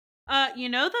You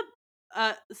know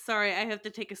the sorry, I have to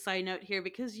take a side note here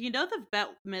because you know the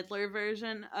Bette Midler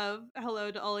version of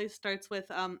Hello Dolly starts with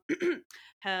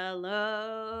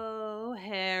Hello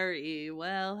Harry,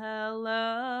 well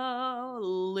hello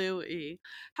Louis.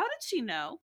 How did she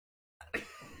know?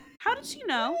 How did she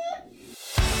know?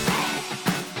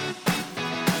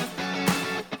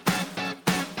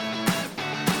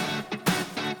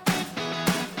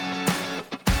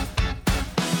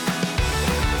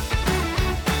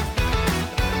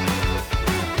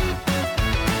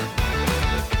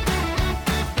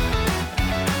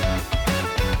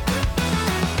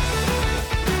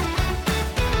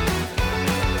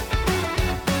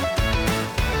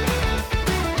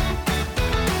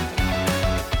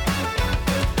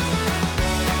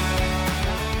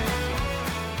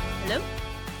 Hello?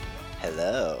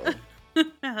 Hello,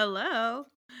 Hello.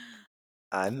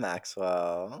 I'm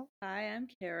Maxwell, Hi, I'm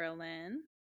Carolyn.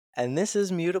 and this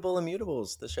is Mutable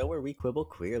Immutables, the show where we quibble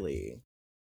queerly,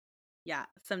 Yeah,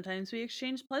 sometimes we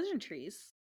exchange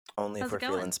pleasantries. only if How's we're it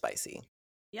feeling going? spicy.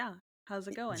 Yeah, how's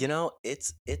it going? You know,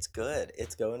 it's good.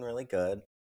 It's going really good.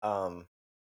 Um,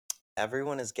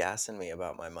 Everyone is gassing me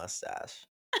about my mustache,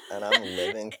 and I'm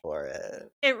living for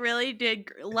it. It really did.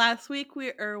 Last week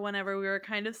or whenever we were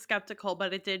kind of skeptical,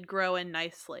 but it did grow in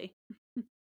nicely.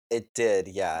 It did,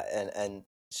 yeah, and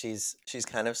she's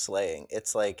kind of slaying.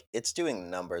 It's like it's doing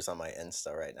numbers on my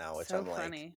Insta right now, which So I'm like,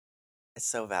 funny. it's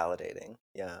so validating.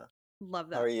 Yeah. Love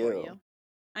How are that for you? you.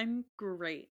 I'm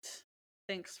great.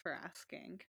 Thanks for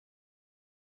asking.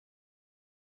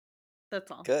 That's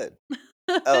all. Good.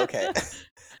 Oh, okay.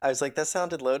 I was like, that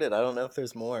sounded loaded. I don't know if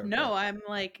there's more, No, but I'm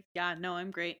like, yeah, no, I'm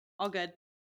great. All good.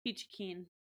 Peachy keen.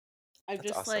 I've that's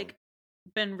just awesome. like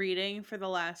been reading for the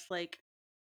last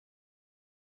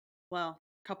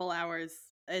couple hours.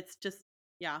 It's just,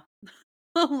 yeah,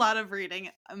 a lot of reading.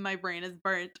 My brain is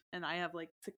burnt and I have like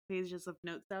 6 pages of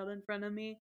notes out in front of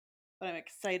me, but I'm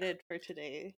excited for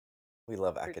today. We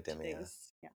love For academia. today's,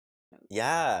 yeah, notes.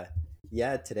 Yeah.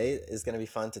 Yeah, today is going to be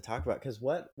fun to talk about because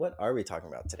what are we talking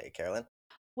about today, Carolyn?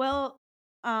 Well,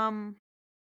 um,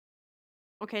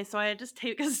 okay, so I had just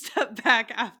take a step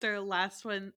back after last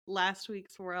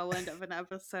week's whirlwind of an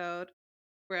episode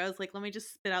where I was like, let me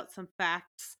just spit out some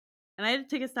facts. And I had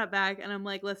to take a step back and I'm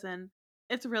like, listen,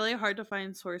 it's really hard to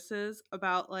find sources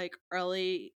about like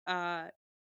early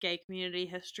gay community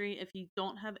history if you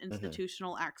don't have Mm-hmm.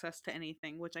 institutional access to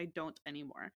anything, which I don't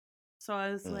anymore. So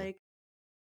I was Mm. like,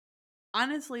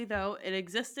 honestly, though, it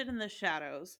existed in the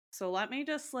shadows. So let me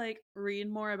just like read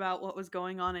more about what was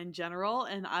going on in general,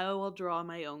 and I will draw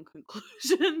my own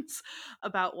conclusions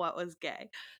about what was gay.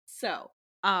 So,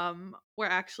 we're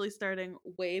actually starting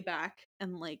way back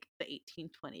in like the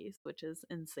 1820s, which is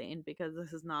insane because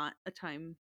this is not a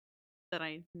time that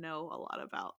I know a lot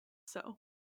about. So,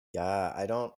 Yeah,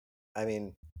 I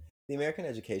mean, the American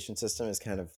education system is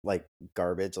kind of like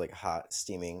garbage, like hot,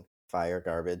 steaming fire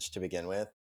garbage to begin with.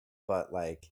 But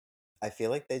like, I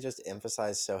feel like they just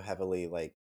emphasize so heavily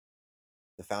like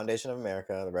the foundation of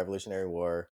America, the Revolutionary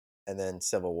War, and then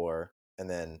Civil War, and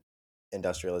then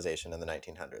industrialization in the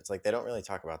 1900s. Like they don't really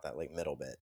talk about that like middle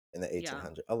bit in the yeah,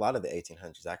 1800s. A lot of the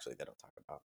 1800s actually they don't talk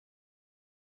about.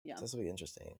 yeah. So this will be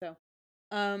interesting. So,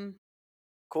 um,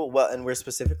 Cool. Well, and we're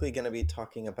specifically going to be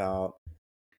talking about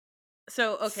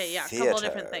So, okay, yeah, a couple of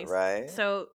different theater, things. right?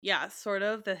 So, yeah, sort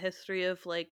of the history of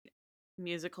like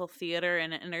musical theater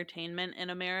and entertainment in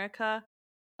America.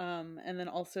 And then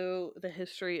also the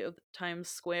history of Times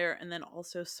Square and then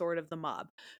also sort of the mob.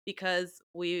 Because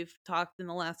we've talked in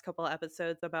the last couple of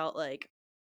episodes about like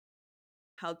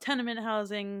how tenement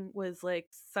housing was like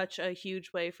such a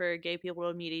huge way for gay people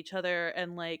to meet each other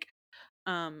and like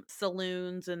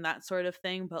saloons and that sort of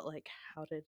thing, but like how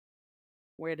did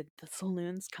where did the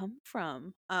saloons come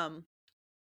from?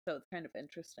 So it's kind of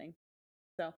interesting.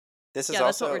 So, This is yeah,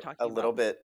 that's what we're also a talking little about.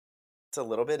 bit it's a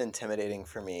little bit intimidating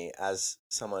for me as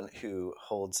someone who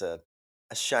holds a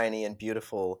shiny and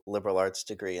beautiful liberal arts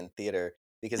degree in theater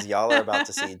because y'all are about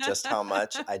to see just how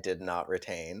much I did not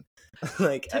retain.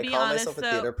 Like To I be call myself honest, a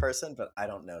though, theater person, but I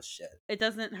don't know shit. it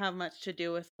doesn't have much to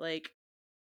do with like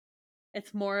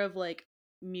it's more of like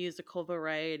musical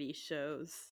variety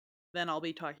shows than I'll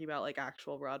be talking about like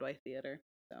actual Broadway theater.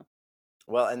 So,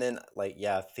 Well, and then like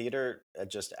yeah, theater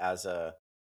just as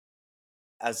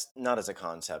not as a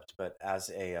concept, but as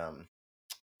a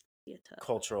theater.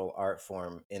 cultural art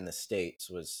form in the states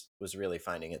was really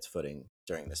finding its footing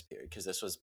during this period because this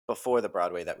was before the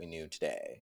Broadway that we knew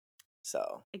today.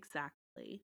 So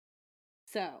Exactly.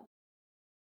 So,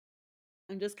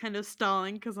 I'm just kind of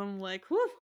stalling cuz I'm like,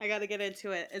 "Whew, I got to get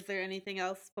into it." Is there anything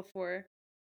else before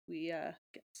we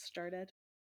get started?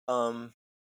 um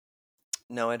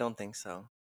No, I don't think so.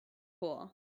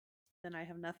 Cool. Then I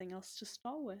have nothing else to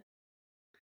stall with.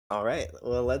 All right,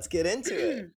 well, let's get into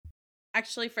it.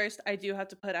 Actually, first, I do have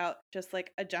to put out just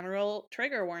like a general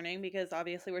trigger warning because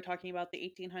obviously we're talking about the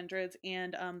 1800s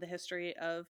and the history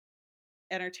of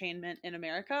entertainment in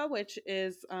America, which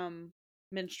is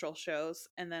minstrel shows.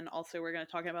 And then also, we're going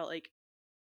to talk about like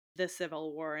the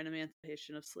Civil War and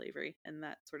emancipation of slavery and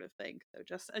that sort of thing. So,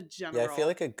 just a Yeah, I feel general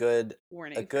like a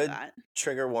warning for good that.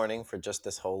 trigger warning for just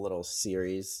this whole little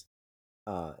series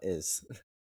is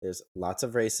there's lots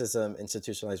of racism,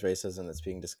 institutionalized racism that's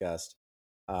being discussed,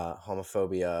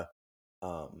 homophobia,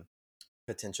 um,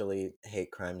 potentially hate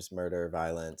crimes, murder,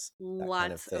 violence, that kind of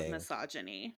Lots of thing.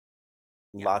 misogyny.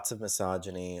 Yeah, Lots of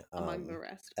misogyny, among the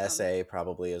rest. SA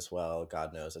probably as well.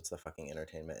 God knows it's the fucking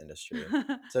entertainment industry.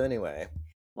 So anyway,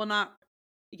 Well, not,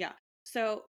 yeah.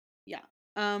 So, yeah.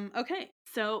 Okay.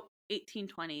 So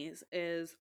 1820s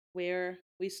is where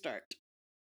we start,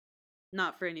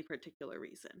 not for any particular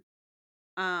reason.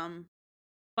 Um,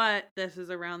 but this is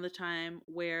around the time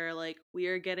where like we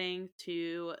are getting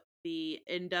to the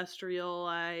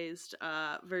industrialized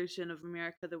version of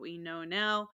America that we know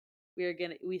now.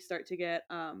 We start to get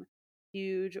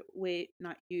huge wait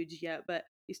not huge yet, but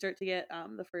we start to get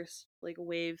the first like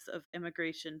waves of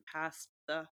immigration past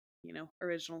the,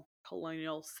 original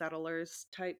colonial settlers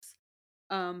types.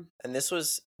 Um and this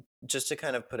was just to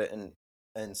kind of put it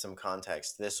in some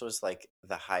context. This was like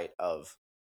the height of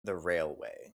the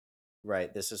railway,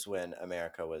 right? This is when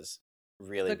America was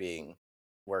really the being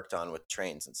worked on with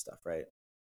trains and stuff, right?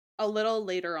 A little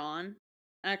later on,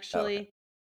 Oh, okay. actually.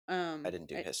 I didn't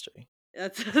do I, history.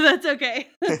 That's that's okay.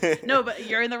 No, but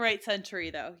you're in the right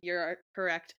century though. You're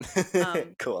correct.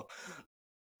 Um Cool.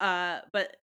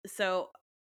 but so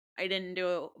I didn't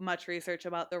do much research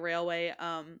about the railway,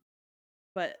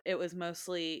 but it was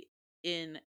mostly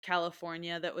in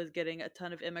California that was getting a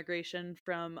ton of immigration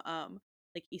from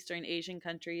like Eastern Asian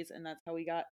countries, and that's how we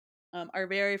got our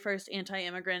very first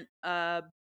anti-immigrant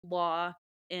law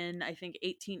in I think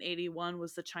 1881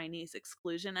 was the Chinese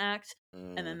Exclusion Act,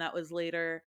 and Mm. then that was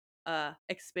later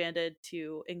expanded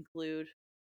to include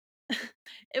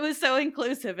it was so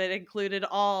inclusive. It included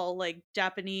all like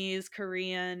Japanese,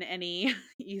 Korean, any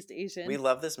East We Asian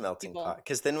love this melting pot people.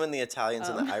 because then when the Italians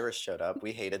and the Um Irish showed up,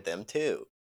 we hated them too.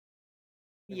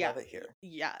 We yeah. love it here.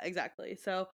 Yeah, exactly.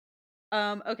 So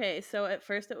okay, so at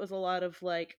first it was a lot of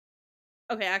like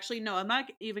okay, actually no, I'm not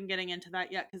even getting into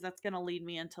that yet cuz that's going to lead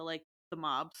me into like the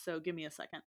mob. So give me a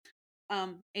second.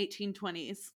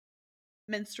 1820s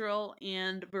minstrel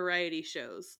and variety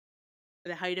shows,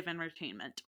 the height of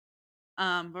entertainment.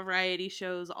 Variety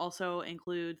shows also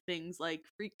include things like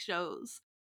freak shows.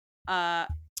 Uh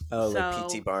Oh, like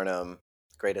P.T. so Barnum,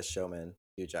 Greatest Showman,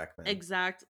 Hugh Jackman.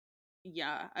 exact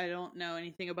yeah, I don't know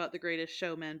anything about The Greatest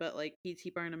Showman, but like P.T.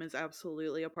 Barnum is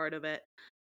absolutely a part of it.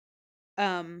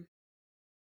 Um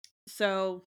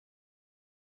so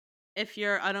if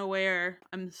you're unaware,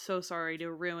 I'm so sorry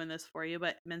to ruin this for you,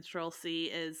 but minstrelsy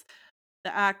is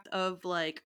the act of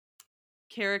like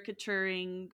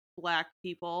caricaturing black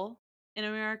people in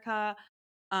America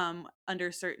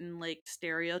under certain like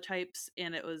stereotypes,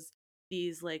 and it was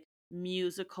these like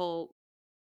musical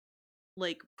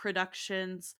like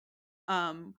productions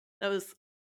that was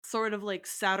sort of like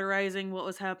satirizing what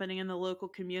was happening in the local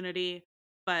community,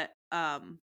 but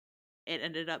it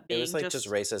ended up It was being like just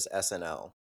just racist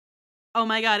SNL. oh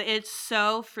my god, it's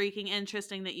so freaking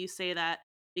interesting that you say that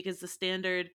because the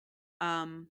standard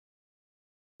um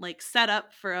like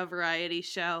setup for a variety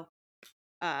show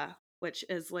which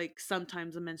is like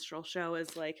sometimes a minstrel show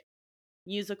is like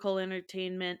musical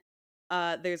entertainment.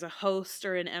 There's a host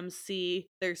or an MC,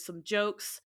 there's some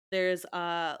jokes, there's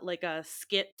like a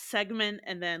skit segment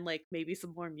and then like maybe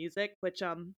some more music, which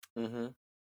Mm-hmm.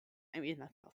 I mean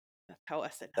that's how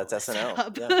That's SNL is set SNL.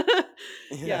 up. Yeah.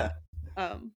 Yeah.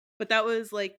 Yeah. But that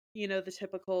was like, the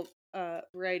typical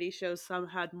variety shows. Some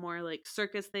had more like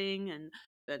circus thing and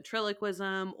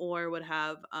ventriloquism or would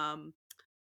have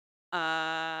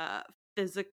uh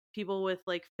physic people with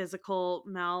like physical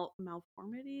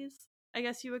malformities, I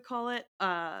guess you would call it,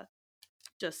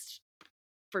 just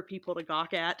for people to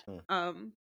gawk at.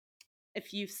 Mm.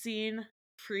 If you've seen Well,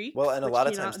 Freaks, and a which lot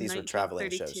of came out times in these were traveling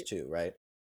shows 1932, too, right?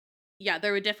 yeah,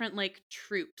 there were different like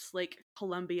troops. Like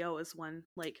Columbia was one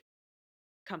like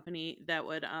company that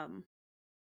would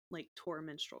like tour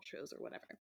minstrel shows or whatever.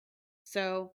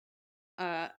 So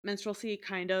minstrelsy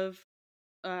kind of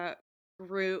uh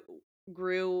grew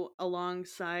grew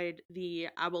alongside the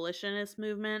abolitionist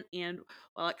movement, and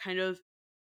while it kind of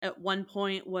at one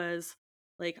point was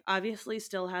like obviously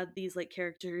still had these like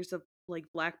characters of like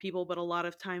black people, but a lot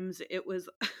of times it was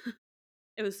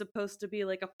it was supposed to be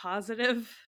like a positive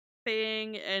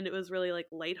thing, and it was really like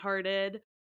lighthearted.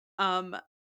 Um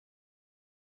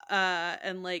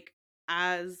and like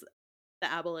as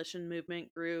the abolition movement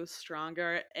grew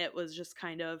stronger, it was just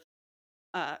kind of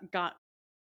got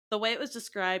the way it was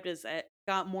described is it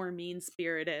got more mean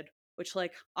spirited, which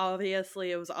like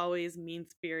obviously it was always mean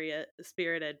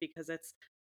spirited because it's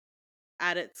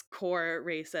at its core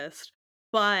racist.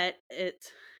 But it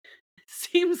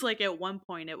seems like at one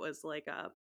point it was like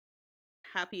a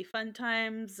happy fun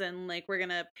times, and like we're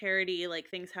gonna parody like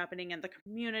things happening in the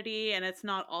community, and it's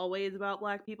not always about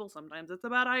black people, sometimes it's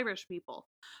about Irish people.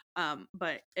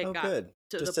 But it Oh, got good.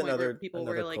 to the Just point where another people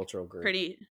were another like cultural group.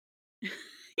 pretty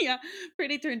yeah,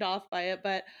 pretty turned off by it.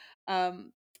 But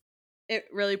um it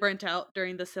really burnt out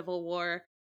during the Civil War.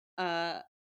 uh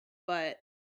but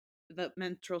the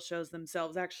minstrel shows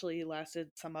themselves actually lasted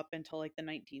some up until like the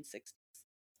 1960s.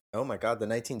 Oh my god, the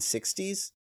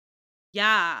 1960s?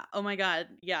 Yeah, oh my god,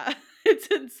 yeah. It's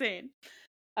insane.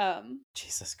 um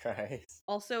Jesus Christ.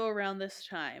 Also around this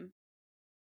time,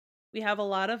 we have a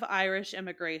lot of Irish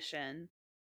immigration,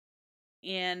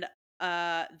 and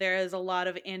there is a lot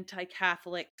of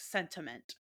anti-Catholic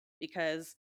sentiment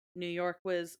because New York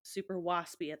was super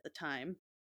waspy at the time.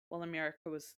 Well, America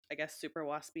was, I guess, super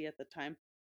waspy at the time.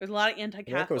 There's a lot of America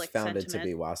was anti-Catholic founded to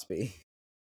sentiment. be waspy.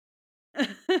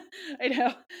 I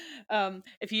know.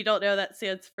 If you don't know, that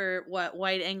stands for what?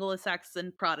 White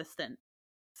Anglo-Saxon Protestant.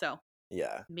 So,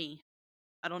 Yeah. me.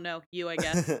 I don't know. You, I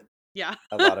guess. Yeah.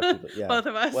 A lot of people, yeah. Both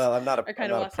of us Well, I'm not a are I'm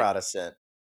kind of not a waspy. Protestant,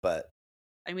 but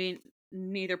I mean,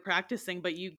 neither practicing,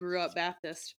 but you grew up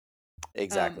Baptist. Um,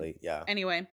 exactly, yeah.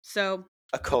 anyway, so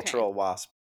A okay. cultural wasp.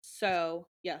 So,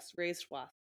 yes, raised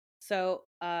wasp. So,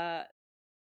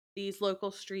 these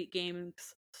local street games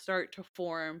start to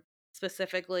form,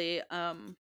 specifically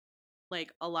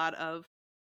like a lot of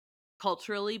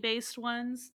culturally based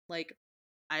ones, like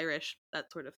Irish,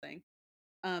 that sort of thing.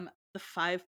 The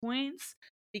 5 Points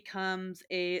becomes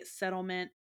a settlement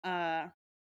uh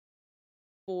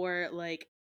for like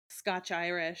Scotch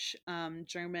Irish,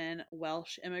 German,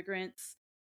 Welsh immigrants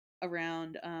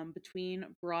around between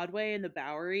Broadway and the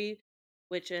Bowery,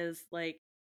 which is like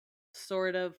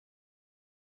sort of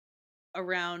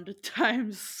around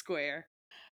Times Square,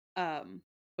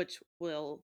 which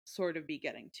we'll sort of be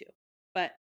getting to.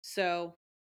 But so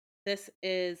this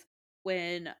is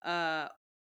when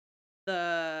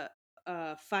the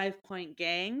 5 Point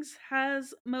gangs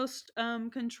has most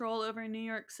control over New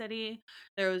York City.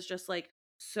 There was just like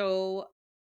so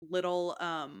little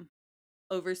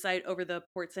oversight over the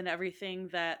ports and everything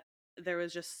that there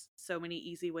was just so many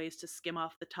easy ways to skim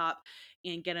off the top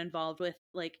and get involved with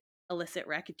like illicit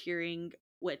racketeering,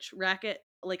 which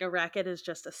a racket is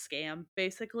just a scam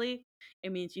basically.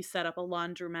 It means you set up a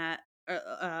laundromat,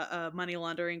 a money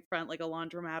laundering front like a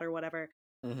laundromat or whatever,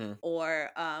 Mhm. or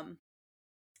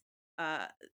uh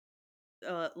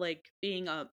like being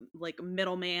a like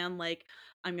middleman, like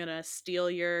I'm gonna steal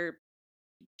your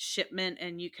shipment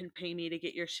and you can pay me to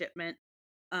get your shipment.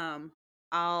 um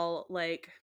i'll like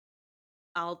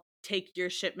I'll take your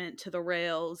shipment to the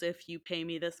rails if you pay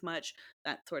me this much,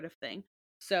 that sort of thing.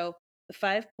 So the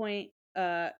 5 Point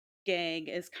gang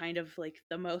is kind of like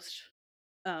the most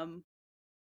um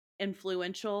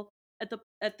influential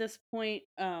at this point.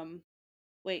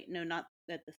 Wait, no, not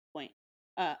at this point.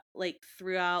 Like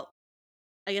throughout,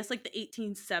 I guess, like the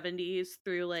 1870s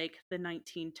through like the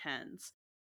 1910s.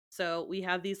 So we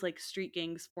have these like street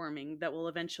gangs forming that will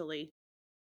eventually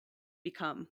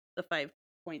become the 5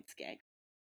 Points gang.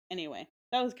 Anyway,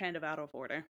 that was kind of out of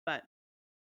order, but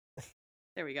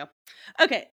there we go.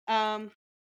 Okay,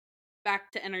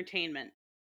 back to entertainment.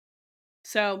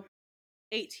 So,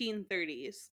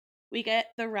 1830s. We get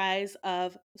the rise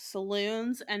of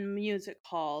saloons and music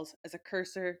halls as a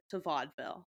cursor to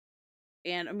vaudeville.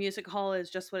 And a music hall is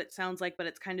just what it sounds like, but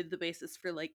it's kind of the basis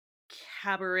for like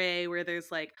cabaret, where there's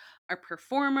like a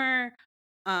performer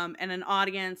and an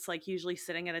audience, like usually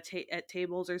sitting at at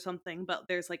tables or something, but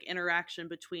there's like interaction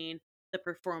between the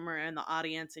performer and the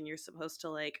audience, and you're supposed to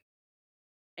like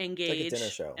It's like a dinner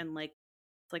engage, show. and like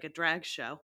it's like a drag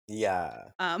show. Yeah.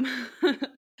 um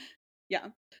yeah.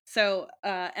 So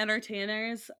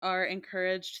entertainers are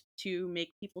encouraged to make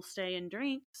people stay and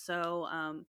drink, so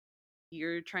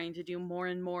you're trying to do more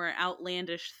and more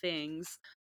outlandish things.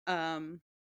 Um,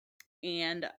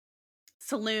 and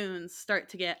saloons start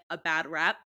to get a bad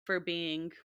rap for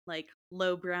being like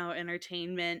lowbrow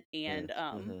entertainment, Mm, and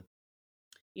mhm.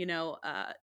 you know,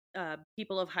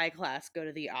 people of high class go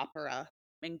to the opera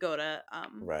and go to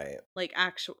Right. like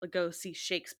actual go see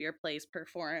Shakespeare plays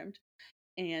performed,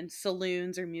 and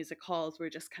saloons or music halls were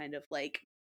just kind of like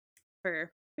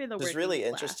for for the Which is working really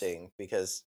class. interesting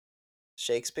because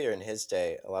Shakespeare in his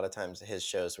day, a lot of times his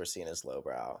shows were seen as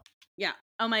lowbrow. Yeah.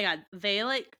 Oh my god. They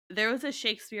like there was a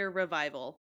Shakespeare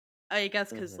revival. I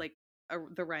guess because Hmm. like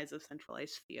the rise of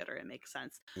centralized theater, it makes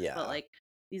sense. But Yeah. like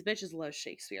these bitches love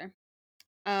Shakespeare.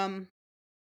 Um.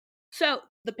 So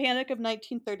the Panic of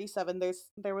 1937.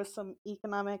 There was some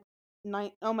economic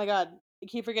night. Oh my god. I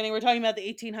keep forgetting we're talking about the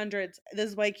 1800s. This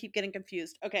is why I keep getting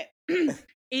confused. Okay.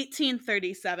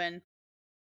 1837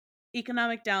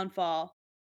 economic downfall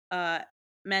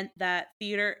meant that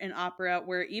theater and opera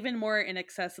were even more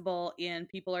inaccessible, and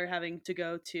people are having to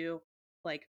go to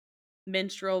like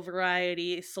minstrel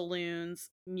variety saloons,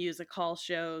 music hall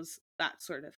shows, that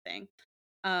sort of thing.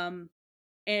 um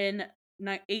in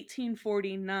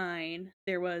 1849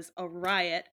 there was a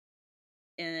riot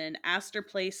in Astor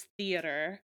Place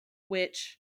Theater,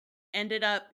 which ended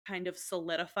up kind of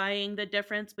solidifying the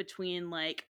difference between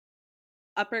like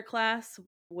upper class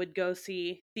would go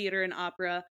see theater and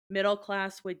opera, middle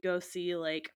class would go see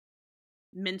like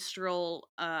minstrel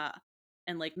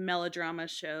and like melodrama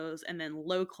shows, and then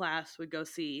low class would go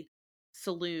see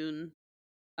saloon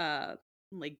uh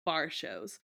like bar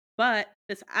shows. But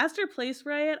this Astor Place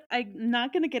riot, I'm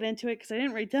not going to get into it because I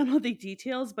didn't write down all the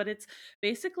details, but it's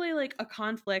basically like a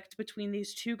conflict between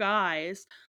these two guys.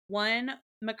 One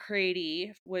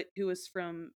McCready, who was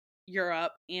from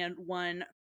Europe, and one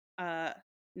uh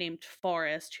named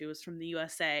Forrest, who was from the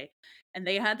USA. And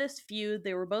they had this feud.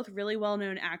 They were both really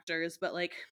well-known actors, but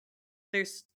like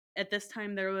there's at this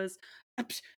time there was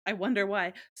I wonder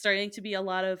why starting to be a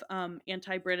lot of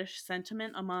anti-British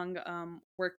sentiment among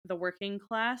the working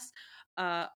class,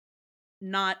 uh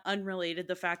not unrelated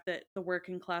the fact that the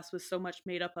working class was so much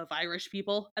made up of Irish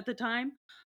people at the time.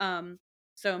 um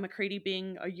so McCready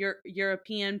being a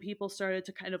European, people started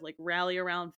to kind of like rally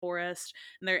around Forrest,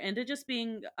 and there ended just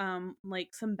being like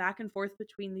some back and forth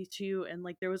between the two, and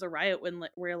like there was a riot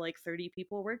where like 30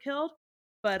 people were killed.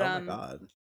 But Oh my God.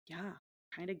 yeah,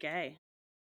 kind of gay.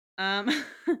 Um,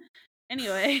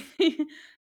 anyway,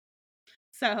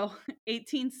 so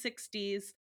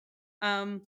 1860s.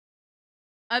 Um,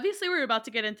 obviously we're about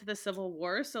to get into the Civil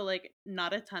War, so like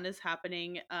not a ton is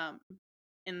happening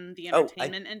in the Oh, I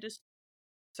entertainment industry.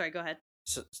 Sorry, go ahead.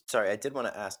 sorry, I did want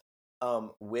to ask.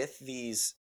 With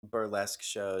these burlesque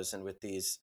shows and with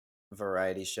these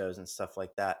variety shows and stuff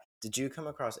like that, did you come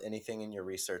across anything in your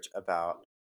research about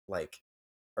like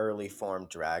early form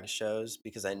drag shows?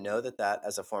 Because I know that that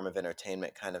as a form of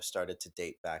entertainment kind of started to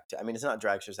date back to. I mean, it's not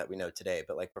drag shows that we know today,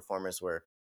 but like performers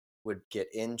would get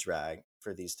in drag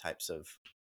for these types of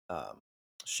um,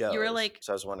 You were shows. like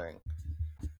So I was wondering.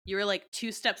 you were like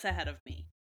 2 steps ahead of me.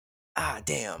 Ah,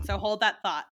 damn. So hold that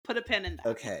thought. Put a pin in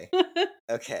Okay. that.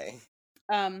 Okay.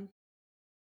 um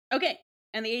okay.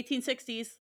 In the 1860s,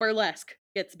 burlesque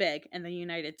gets big in the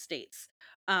United States.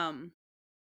 Um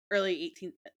early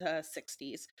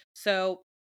 1860s. So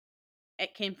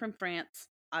it came from France,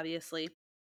 obviously.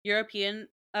 European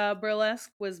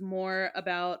burlesque was more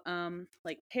about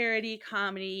like parody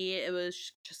comedy. It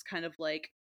was just kind of like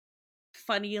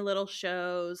funny little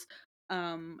shows.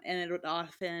 And it would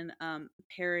often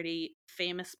parody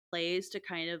famous plays to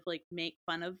kind of like make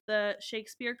fun of the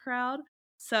Shakespeare crowd.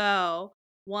 So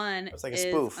one It was like a is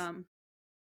spoof.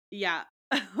 yeah.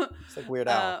 It's like Weird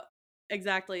Al. uh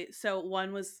exactly. So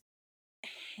one was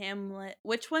Hamlet.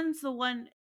 Which one's the one?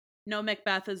 No,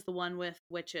 Macbeth is the one with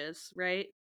witches, right?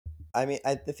 I mean,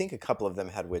 I think a couple of them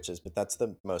had witches, but that's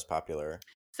the most popular.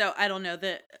 So I don't know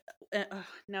the.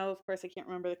 No, of course I can't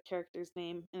remember the character's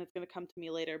name, and it's gonna come to me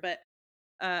later. But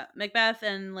Macbeth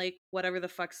and like whatever the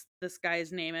fuck's this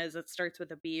guy's name is, it starts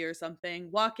with a B or something.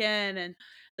 Walk in, and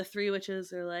the three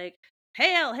witches are like,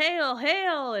 "Hail, hail,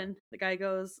 hail!" And the guy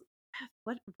goes,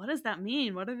 What does that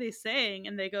mean? What are they saying?"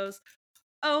 And they goes,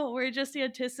 "Oh, we're just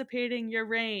anticipating your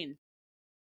reign."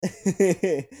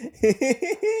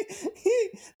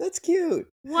 That's cute.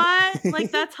 What?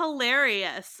 Like that's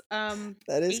hilarious.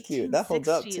 That is cute. That holds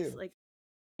up 1860s. too. Like,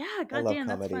 yeah, I love goddamn,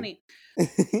 that's comedy.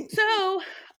 funny. So,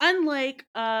 unlike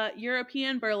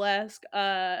European burlesque,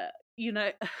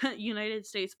 United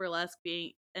States burlesque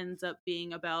being ends up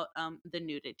being about the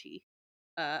nudity.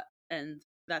 Uh and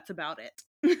that's about it.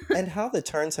 And how the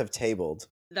turns have tabled.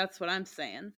 That's what I'm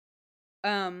saying.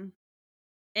 Um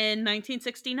in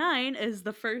 1969 is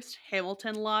the first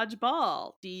Hamilton Lodge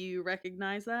Ball. Do you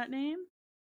recognize that name?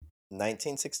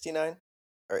 1969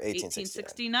 or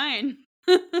 1869?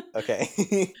 1869.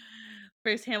 Okay.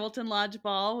 First Hamilton Lodge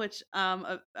Ball, which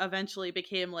eventually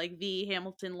became like the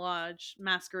Hamilton Lodge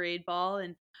Masquerade Ball,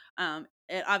 and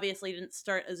it obviously didn't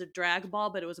start as a drag ball,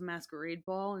 but it was a masquerade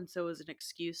ball, and so it was an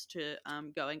excuse to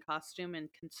go in costume and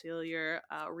conceal your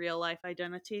real life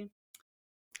identity.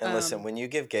 And listen, Um, when you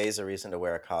give gays a reason to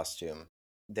wear a costume,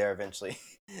 they're eventually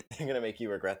they're gonna make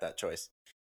you regret that choice.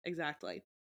 exactly.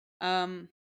 Um,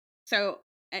 so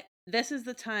this is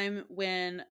the time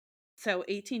when, so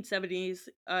 1870s,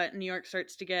 New York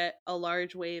starts to get a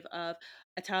large wave of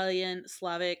Italian,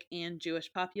 Slavic, and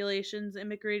Jewish populations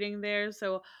immigrating there.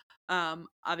 So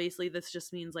obviously, this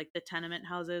just means like the tenement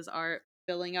houses are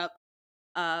filling up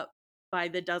uh, by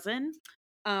the dozen.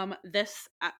 This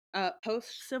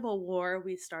post Civil War,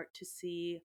 we start to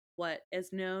see what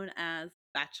is known as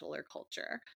bachelor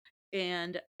culture.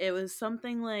 And it was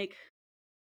something like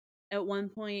at one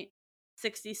point,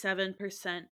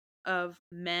 67% of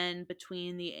men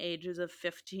between the ages of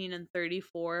 15 and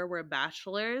 34 were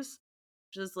bachelors,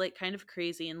 which is like kind of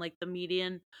crazy. And like the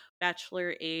median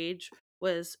bachelor age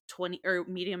was 20, or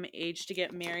medium age to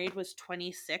get married was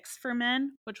 26 for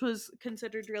men, which was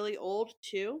considered really old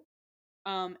too.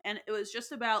 And it was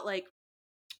just about like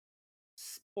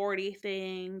sporty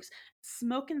things,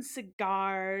 smoking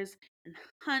cigars, and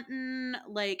hunting,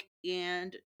 like,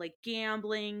 and like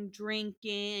gambling,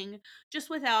 drinking, just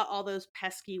without all those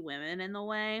pesky women in the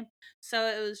way. So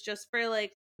it was just for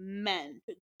like men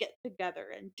to get together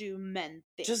and do men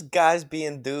things. Just guys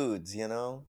being dudes, you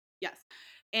know? Yes.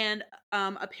 And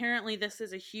apparently this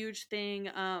is a huge thing.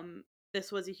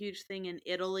 This was a huge thing in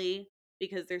Italy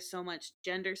because there's so much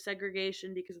gender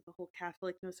segregation because of the whole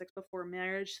Catholic no sex before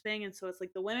marriage thing. And so it's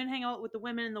like the women hang out with the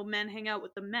women and the men hang out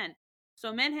with the men.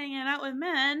 So men hanging out with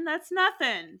men, that's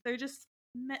nothing. They're just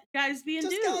guys being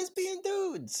Just guys dudes. being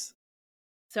dudes.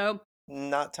 So,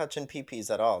 Not touching peepees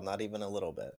at all, not even a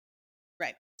little bit.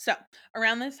 right. So,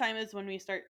 around this time is when we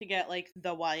start to get like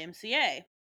the YMCA,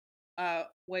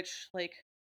 which like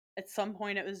at some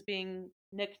point it was being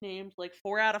nicknamed like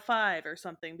 4 out of 5 or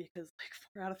something because like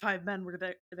 4 out of 5 men were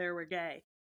there were gay.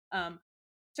 Um,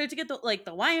 so to get the like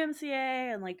the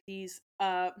YMCA and like these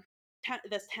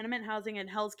this tenement housing and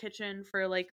Hell's Kitchen for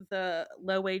like the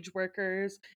low wage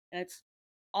workers, and it's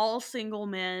all single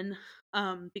men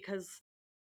because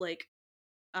like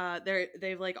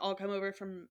they've like all come over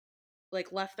from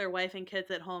like left their wife and kids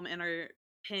at home and are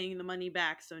paying the money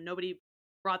back, so nobody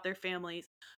brought their families.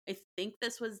 I think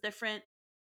this was different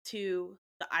to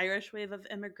the Irish wave of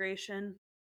immigration,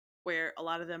 where a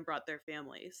lot of them brought their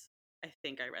families. I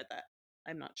think I read that.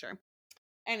 I'm not sure.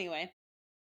 Anyway,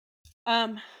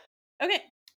 um, okay,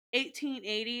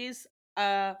 1880s.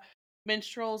 Uh,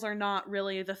 minstrels are not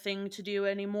really the thing to do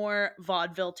anymore.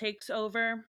 Vaudeville takes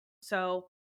over. So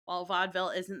while vaudeville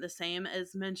isn't the same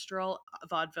as minstrel,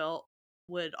 vaudeville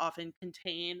would often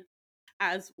contain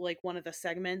as like one of the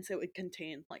segments. It would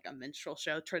contain like a minstrel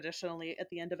show traditionally at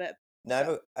the end of it. Now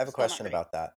So I have a still not question great.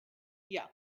 about that. Yeah.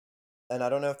 And I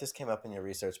don't know if this came up in your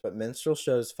research, but minstrel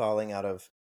shows falling out of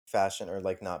fashion or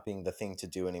like not being the thing to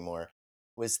do anymore.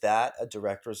 Was that a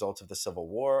direct result of the Civil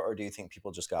War, or do you think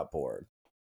people just got bored?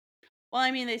 Well,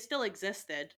 I mean, they still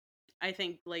existed. I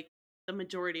think like the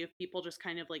majority of people just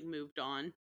kind of like moved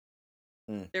on.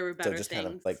 Hmm. There were So it better just kind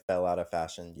of things. like fell out of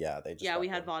fashion. Yeah, they just Yeah, we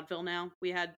got had bored. vaudeville now.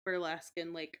 We had burlesque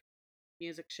and like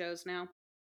music shows now.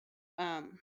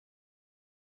 Um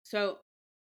so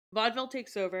vaudeville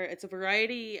takes over. It's a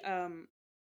variety.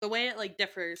 The way it like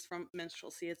differs from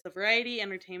minstrelsy, it's a variety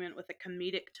entertainment with a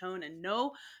comedic tone and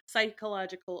no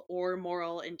psychological or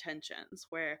moral intentions,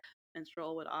 where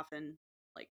minstrel would often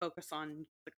like focus on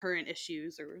the current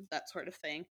issues or that sort of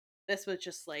thing. This was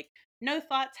just like no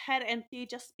thoughts, head empty,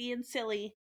 just being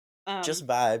silly. Just Um,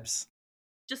 vibes.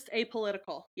 just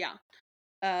apolitical, yeah.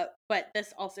 But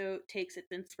this also takes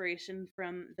its inspiration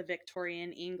from the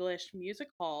Victorian English music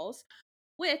halls,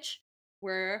 which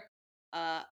were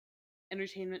uh,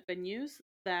 entertainment venues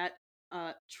that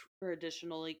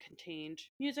traditionally contained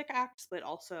music acts, but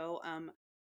also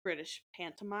British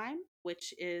pantomime,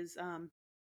 which is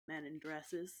men in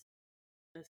dresses.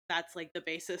 That's like the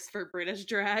basis for British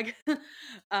drag.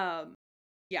 um,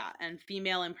 yeah, and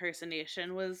female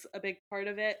impersonation was a big part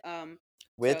of it. So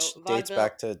Which dates vaudeville,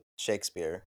 back to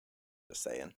Shakespeare. Just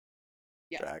saying.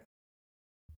 yeah, Drag.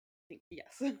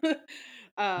 yes.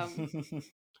 um,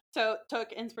 so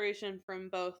took inspiration from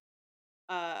both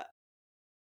uh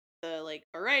the like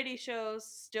variety shows,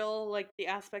 still like the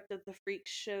aspect of the freak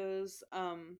shows,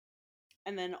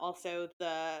 and then also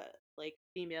the like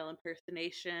female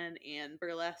impersonation and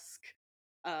burlesque,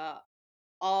 uh,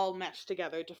 all meshed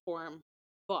together to form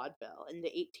vaudeville in the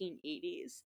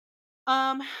 1880s.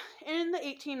 Um, in the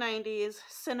 1890s,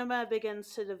 cinema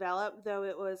begins to develop, though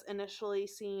it was initially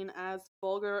seen as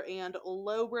vulgar and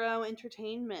lowbrow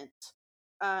entertainment.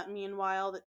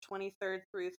 Meanwhile, the 23rd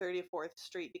through 34th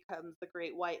Street becomes the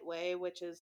Great White Way, which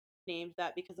is named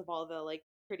that because of all the like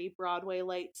pretty Broadway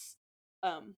lights.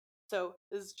 Um, so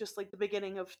it's just like the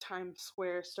beginning of Times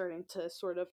Square starting to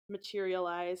sort of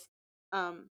materialize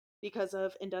um, because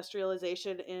of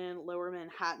industrialization in Lower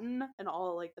Manhattan and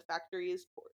all like the factories,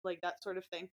 like that sort of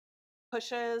thing,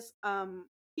 pushes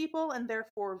people and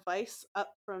therefore vice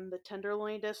up from the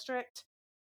Tenderloin district,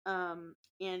 and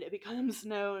it becomes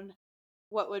known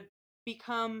what would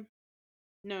become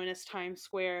known as Times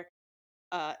Square,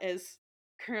 is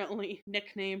currently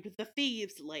nicknamed the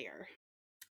Thieves' Lair.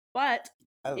 But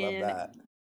I love in that.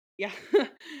 yeah,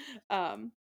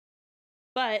 um,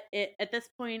 but at this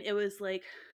point it was like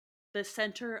the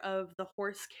center of the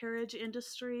horse carriage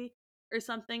industry or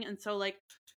something, and so like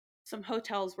some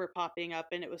hotels were popping up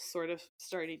and it was sort of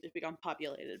starting to become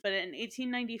populated. But in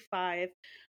 1895,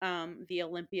 the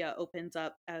Olympia opens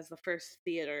up as the first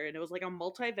theater, and it was like a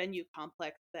multi-venue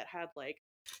complex that had like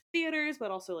theaters,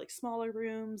 but also like smaller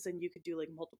rooms, and you could do like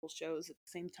multiple shows at the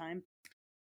same time.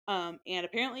 And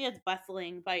apparently it's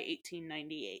bustling by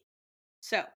 1898.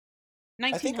 So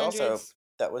I think also 1900s.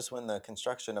 that was when the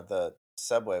construction of the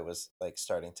subway was like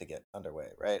starting to get underway,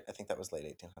 right? I think that was late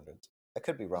 1800s. I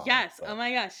could be wrong, Yes. Oh but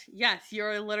my gosh. Yes.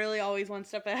 You're literally always one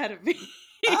step ahead of me.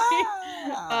 um,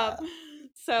 ah,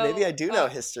 maybe I so, do know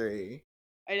history.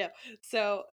 I know.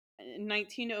 So, in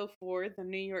 1904, the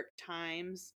New York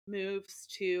Times moves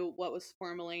to what was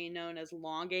formerly known as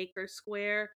Longacre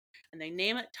Square, and they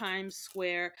name it Times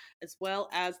Square, as well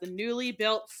as the newly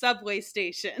built subway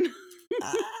station.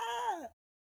 Ah,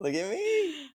 look at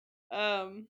me.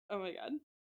 Oh my god.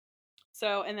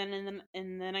 So, and then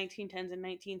in the 1910s and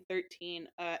 1913,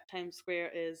 Times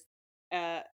Square is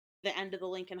uh, the end of the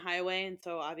Lincoln Highway, and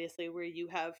so obviously where you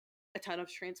have a ton of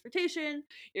transportation,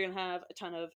 you're gonna have a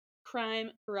ton of crime,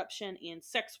 corruption, and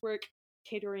sex work,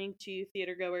 catering to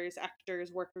theater goers,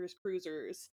 actors, workers,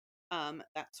 cruisers,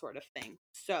 that sort of thing.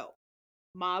 So,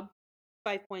 Mob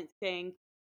 5 Point saying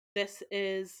this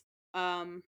is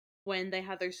when they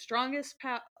have their strongest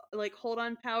like hold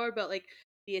on power, but like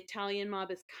the Italian mob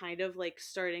is kind of like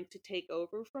starting to take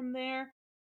over from there.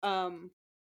 um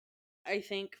I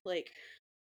think like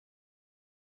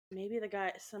maybe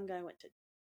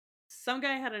some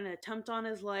guy had an attempt on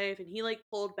his life and he like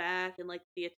pulled back, and like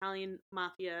the Italian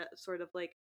mafia sort of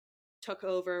like took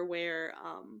over where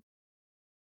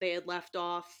they had left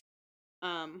off,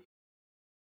 um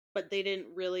but they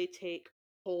didn't really take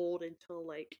hold until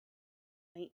like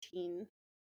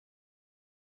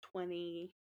 1920,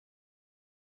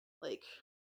 like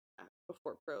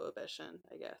before prohibition,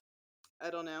 I guess. I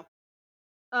don't know.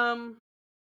 Um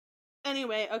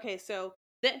anyway, okay, so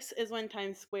this is when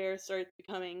Times Square starts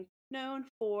becoming known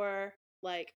for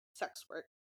like sex work.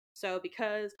 So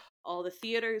because all the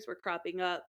theaters were cropping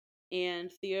up,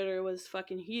 and theater was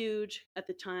fucking huge at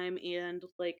the time, and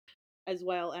like as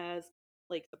well as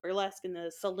like the burlesque and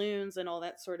the saloons and all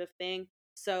that sort of thing.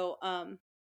 So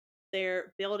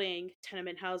they're building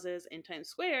tenement houses in Times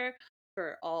Square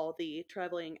for all the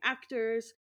traveling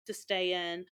actors to stay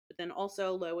in, but then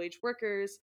also low wage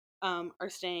workers are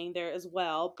staying there as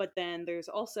well. But then there's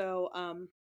also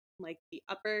like the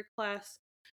upper class,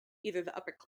 either the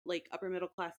upper middle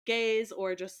class gays,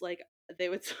 or just like they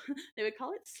would they would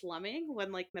call it slumming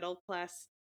when like middle class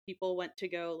people went to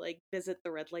go like visit the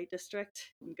red light district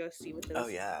and go see what Oh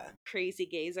those yeah. crazy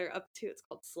gays are up to. It's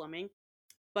called slumming.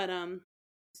 But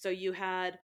so you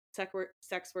had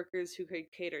sex workers who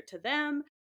could cater to them.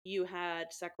 You had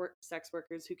sex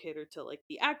workers who catered to like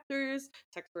the actors,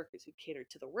 sex workers who catered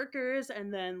to the workers,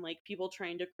 and then like people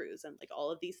trying to cruise, and like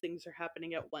all of these things are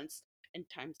happening at once in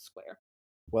Times Square.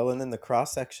 Well, and then the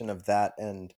cross section of that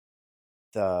and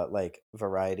the like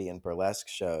variety and burlesque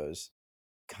shows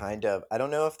kind of, I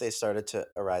don't know if they started to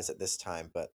arise at this time,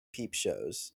 but peep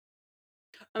shows,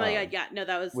 Oh my god, um, yeah, no,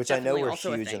 that was which I know definitely were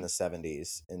also a huge in thing. the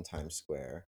 70s in Times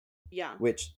Square, Yeah.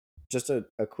 which just a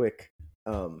quick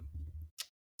um,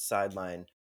 sideline.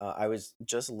 I was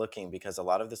just looking because a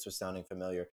lot of this was sounding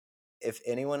familiar. If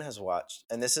anyone has watched,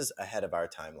 and this is ahead of our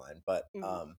timeline, but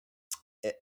Hmm.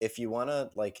 if you want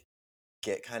to like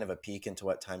get kind of a peek into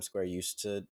what Times Square used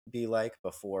to be like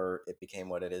before it became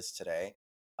what it is today,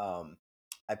 um,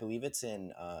 I believe it's in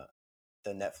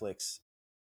the Netflix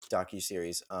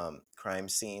docuseries Crime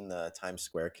Scene, the Times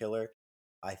Square Killer.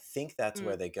 I think that's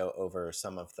where Mm. they go over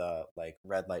some of the like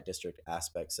red light district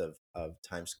aspects of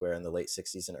Times Square in the late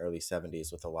 60s and early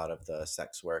 70s with a lot of the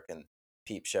sex work and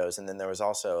peep shows. And then there was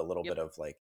also a little Yep. bit of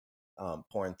like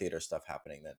porn theater stuff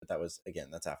happening then, but that was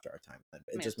again, that's after our timeline. But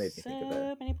it We have just made me think of it.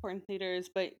 so many porn theaters,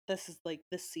 but this is like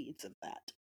the seeds of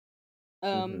that.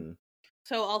 Um Hmm.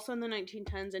 So also in the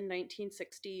 1910s and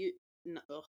 1960, no,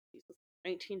 ugh, Jesus,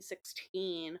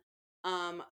 1916,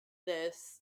 um,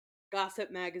 this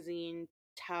gossip magazine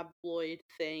tabloid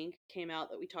thing came out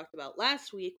that we talked about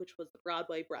last week, which was the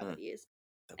Broadway Hmm. Brevities.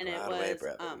 The And it Broadway was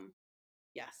brevity.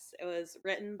 yes, it was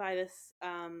written by this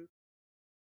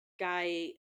guy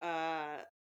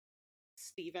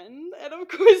Steven, and of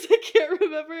course I can't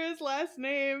remember his last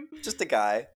name. Just a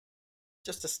guy.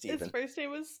 Just a His Steven. first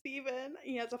name was Steven.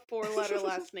 He has a four-letter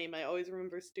last name. I always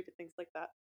remember stupid things like that.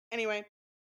 Anyway,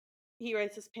 he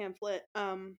writes this pamphlet,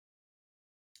 and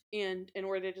in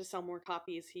order to sell more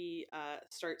copies, he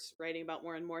starts writing about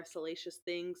more and more salacious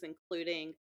things,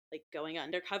 including like going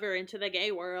undercover into the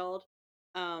gay world,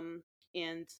 and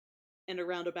in a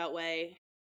roundabout way,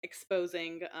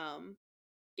 exposing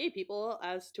gay people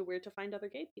as to where to find other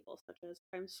gay people, such as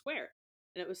Times Square.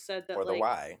 And it was said that Or the like,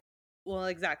 Y. well,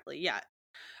 exactly, yeah.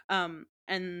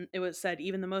 And it was said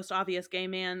even the most obvious gay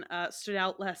man stood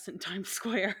out less in Times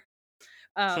Square.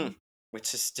 Um,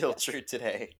 Which is still yes, true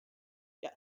today.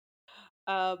 yes.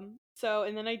 So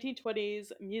in the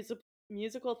 1920s,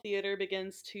 musical theater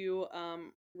begins to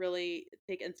really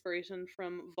take inspiration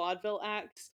from vaudeville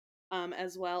acts,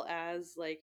 as well as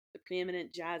like the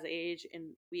preeminent jazz age, and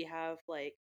we have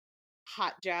like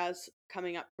hot jazz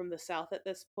coming up from the South at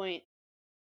this point.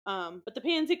 But the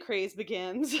pansy craze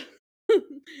begins.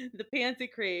 The pansy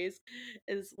craze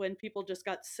is when people just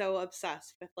got so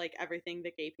obsessed with like everything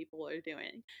the gay people are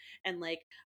doing, and like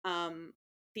um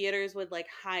theaters would like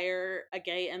hire a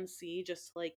gay MC just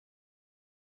to like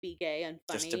be gay and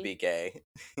Just to funny. be gay.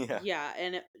 Yeah. Yeah,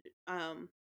 and it, um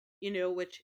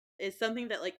which is something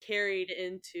that like carried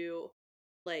into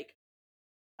like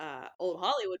old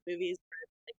Hollywood movies.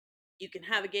 You can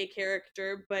have a gay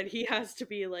character, but he has to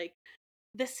be like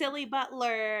the silly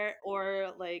butler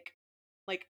or like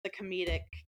the comedic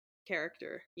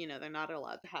character. They're not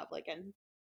allowed to have like an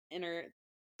inner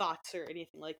thoughts or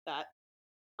anything like that.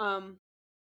 Um,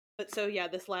 but so yeah,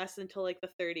 this lasts until like the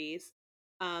 30s.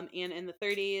 And in the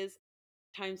 30s,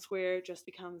 Times Square just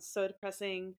becomes so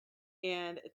depressing,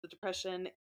 and it's the depression.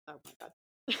 Oh my god.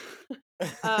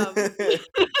 um,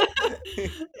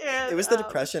 It and was the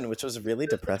Depression, which was really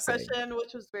It was the depressing. depression,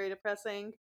 which was very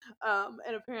depressing.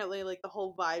 And apparently, like the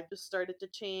whole vibe just started to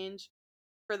change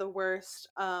for the worst.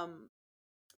 And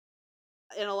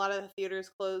a lot of the theaters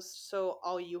closed, so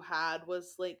all you had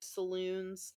was like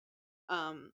saloons,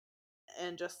 um,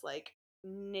 and just like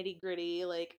nitty gritty,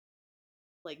 like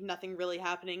nothing really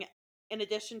happening. In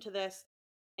addition to this,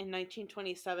 in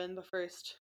 1927, the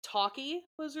first talkie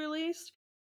was released,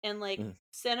 and like Mm.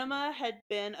 cinema had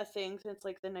been a thing since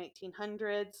like the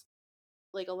 1900s,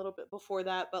 like a little bit before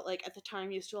that, but like at the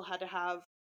time you still had to have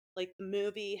like the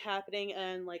movie happening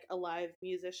and like a live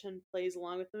musician plays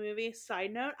along with the movie.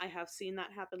 Side note, I have seen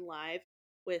that happen live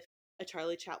with a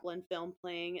Charlie Chaplin film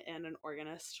playing and an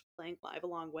organist playing live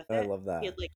along with I it. love He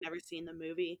had that. like never seen the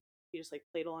movie. He just like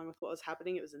played along with what was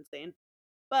happening. It was insane.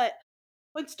 But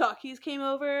when Stockies came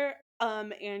over,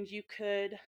 and you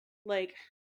could like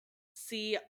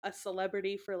see a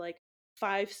celebrity for like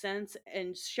 5 cents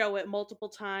and show it multiple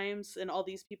times, and all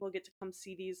these people get to come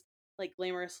see these like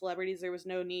glamorous celebrities. There was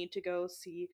no need to go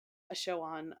see a show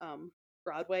on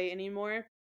Broadway anymore.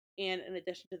 And in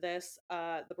addition to this,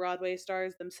 the Broadway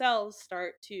stars themselves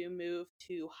start to move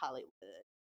to Hollywood.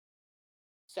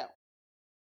 So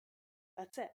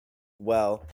that's it.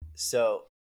 Well, so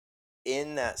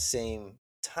in that same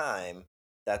time,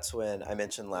 that's when I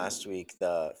mentioned last week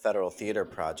the Federal Theater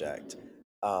Project,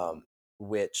 um,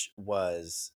 which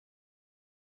was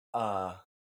uh,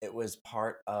 it was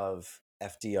part of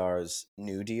FDR's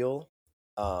New Deal.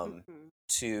 Hmm.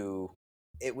 To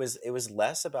it was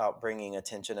less about bringing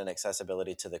attention and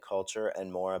accessibility to the culture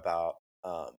and more about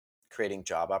creating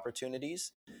job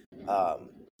opportunities, um,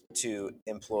 to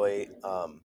employ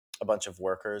a bunch of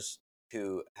workers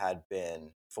who had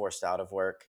been forced out of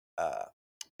work uh,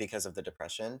 because of the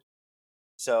depression.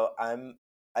 So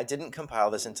I didn't compile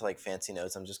this into like fancy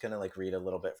notes. I'm just gonna like read a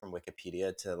little bit from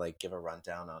Wikipedia to like give a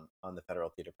rundown on the Federal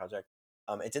Theater Project.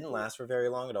 It didn't last for very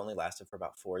long. It only lasted for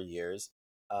about 4 years,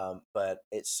 but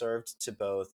it served to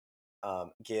both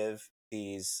give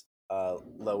these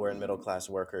lower and middle class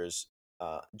workers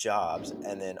jobs,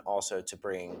 and then also to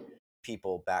bring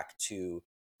people back to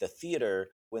the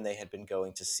theater when they had been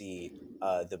going to see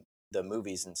the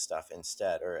movies and stuff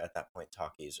instead, or at that point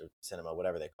talkies or cinema,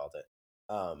 whatever they called it.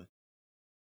 Um,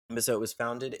 but so it was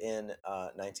founded in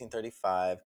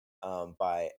 1935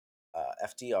 by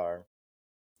FDR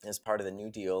as part of the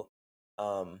New Deal,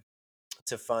 um,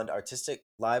 to fund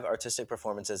live artistic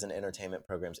performances and entertainment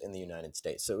programs in the United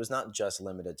States. So it was not just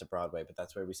limited to Broadway, but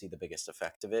that's where we see the biggest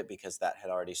effect of it, because that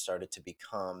had already started to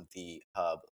become the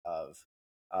hub of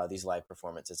these live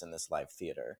performances in this live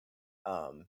theater,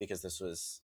 because this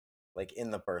was like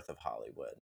in the birth of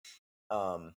Hollywood.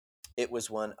 Um, it was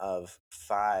one of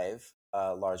five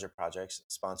larger projects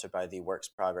sponsored by the Works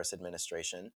Progress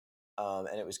Administration,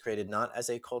 and it was created not as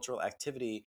a cultural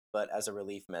activity, but as a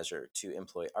relief measure to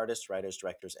employ artists, writers,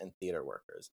 directors, and theater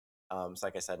workers. So,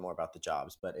 like I said, more about the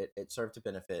jobs, but it served to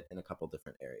benefit in a couple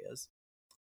different areas.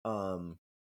 Um,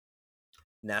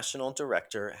 National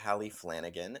Director Hallie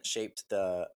Flanagan shaped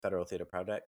the Federal Theater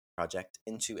Project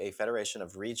into a federation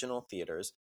of regional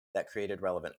theaters that created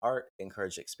relevant art,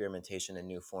 encouraged experimentation in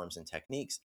new forms and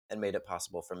techniques, and made it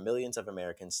possible for millions of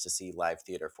Americans to see live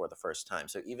theater for the first time.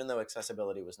 So even though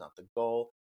accessibility was not the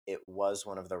goal, it was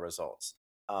one of the results,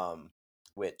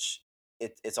 which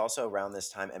it's also around this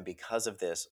time, and because of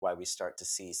this, why we start to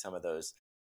see some of those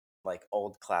like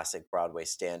old classic Broadway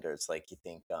standards, like you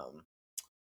think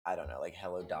I don't know, like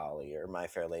Hello Dolly or My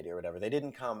Fair Lady or whatever. They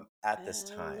didn't come at this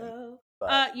time, Hello.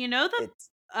 but You know the it's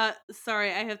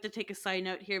sorry, I have to take a side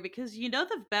note here because you know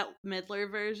the Bette Midler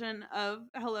version of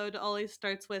Hello Dolly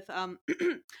starts with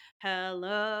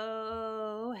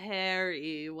Hello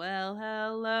Harry, well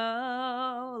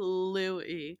hello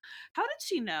Louis. How did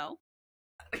she know?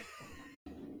 How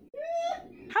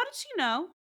did she know?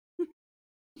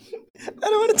 I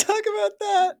don't want to talk about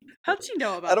that. How did she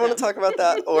know I about don't want to them? talk about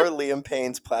that or Liam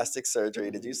Payne's plastic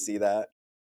surgery. Did you see that?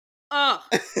 Oh,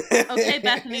 okay,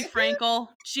 Bethany Frankel.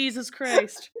 Jesus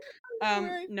Christ.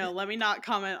 Right. No, let me not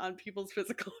comment on people's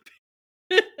physical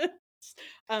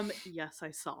appearance. Yes,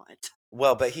 I saw it.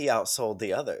 Well, but he outsold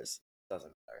the others.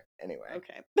 Doesn't matter. Anyway.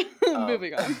 Okay. Um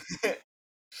Moving on.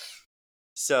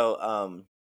 so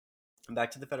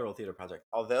back to the Federal Theater Project.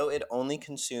 Although it only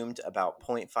consumed about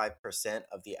 0.5%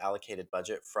 of the allocated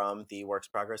budget from the Works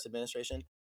Progress Administration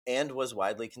and was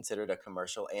widely considered a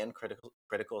commercial and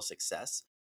critical success,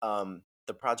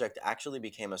 the project actually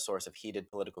became a source of heated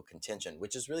political contention,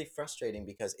 which is really frustrating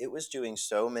because it was doing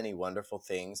so many wonderful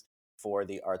things for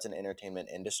the arts and entertainment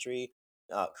industry,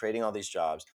 creating all these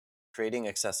jobs, creating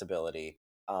accessibility,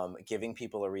 giving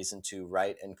people a reason to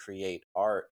write and create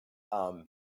art. Um,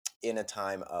 in a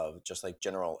time of just like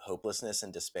general hopelessness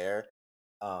and despair.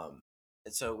 And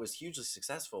so it was hugely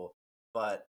successful,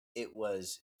 but it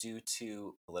was due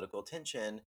to political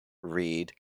tension,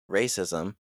 read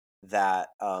racism, that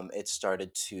it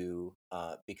started to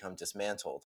become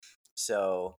dismantled.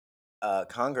 So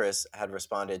Congress had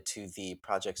responded to the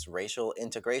project's racial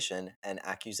integration and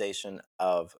accusation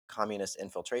of communist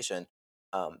infiltration,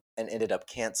 and ended up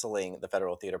canceling the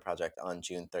Federal Theater Project on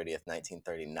June 30th,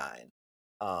 1939.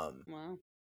 Um, Wow.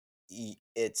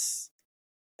 it's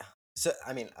so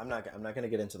I mean I'm not going to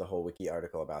get into the whole wiki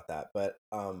article about that, but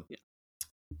Yeah.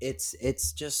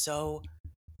 it's just so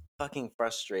fucking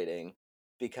frustrating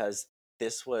because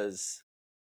this was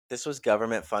this was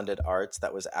government funded arts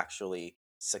that was actually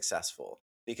successful,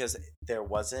 because there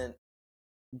wasn't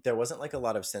like a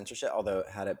lot of censorship, although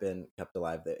had it been kept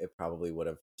alive, that it probably would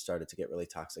have started to get really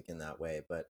toxic in that way.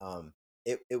 But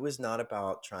it was not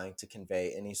about trying to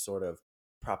convey any sort of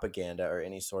propaganda or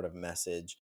any sort of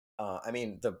message. I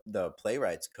mean, the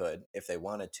playwrights could if they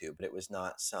wanted to, but it was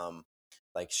not some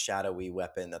like shadowy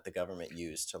weapon that the government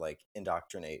used to like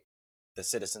indoctrinate the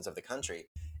citizens of the country.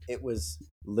 It was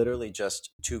literally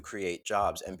just to create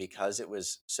jobs, and because it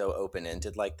was so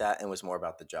open-ended like that and was more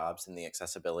about the jobs than the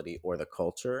accessibility or the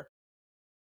culture,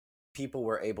 people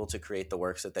were able to create the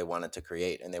works that they wanted to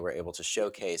create, and they were able to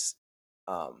showcase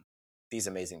um, these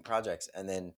amazing projects. And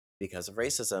then because of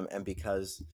racism and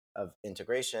because of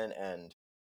integration and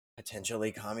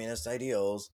potentially communist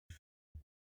ideals,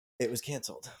 it was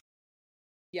canceled.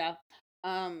 Yeah.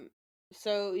 Um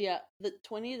so yeah, the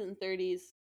 20s and 30s,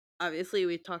 obviously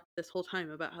we talked this whole time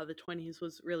about how the 20s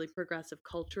was really progressive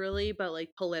culturally, but like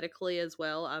politically as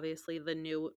well. Obviously the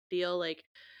New Deal, like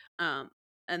um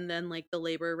and then like the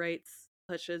labor rights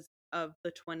pushes of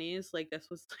the 20s, like this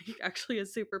was like actually a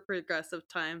super progressive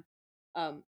time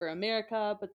for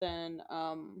America, but then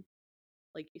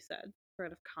like you said,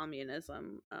 threat of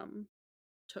communism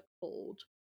took hold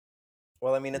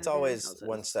Well, I mean, in it's everyone's always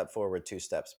one houses. step forward, two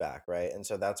steps back, right? And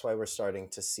so that's why we're starting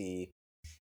to see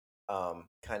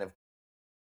kind of,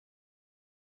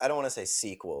 I don't want to say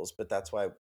sequels, but that's why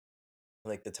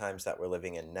like the times that we're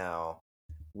living in now,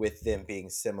 with them being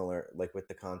similar, like with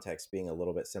the context being a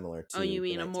little bit similar Oh, you to the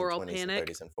mean a moral 1920s and panic?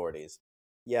 30s and 40s.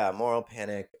 Yeah, moral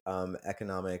panic,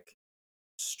 economic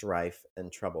strife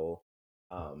and trouble,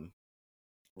 um,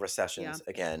 Yeah. recessions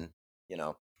again, you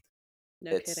know.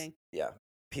 No It's kidding. yeah.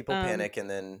 People Um, panic and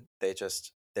then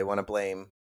they want to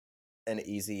blame an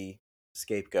easy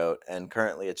scapegoat, and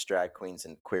currently it's drag queens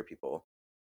and queer people.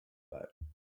 But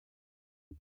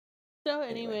so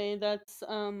anyway, anyway, that's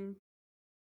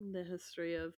the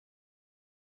history of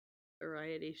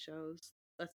variety shows.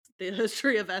 That's the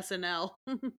history of SNL.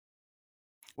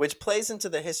 which plays into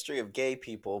the history of gay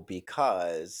people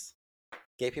because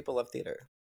gay people love theater.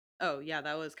 Oh, yeah,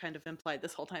 that was kind of implied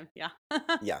this whole time. Yeah.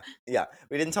 Yeah, yeah.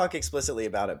 We didn't talk explicitly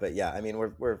about it, but yeah, I mean,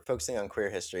 we're focusing on queer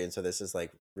history, and so this is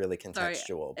like really Sorry.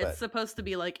 contextual. It's But supposed to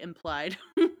be like implied.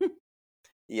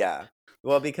 yeah,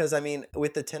 well, because I mean,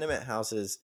 with the tenement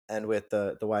houses and with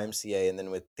the YMCA, and then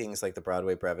with things like the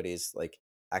Broadway brevities, like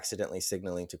accidentally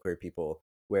signaling to queer people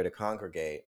where to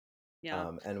congregate,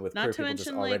 Yeah. and with Not queer to people just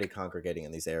mention already like congregating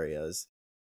in these areas,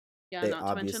 yeah, they not to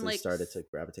mention obviously like started to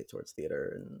gravitate towards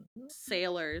theater. And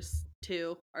sailors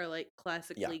too are like yeah,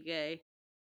 classically gay.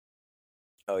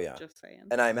 oh yeah. Just saying.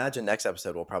 And I imagine next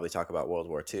episode we'll probably talk about World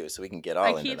War II, so we can get I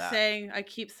all into keep that. saying I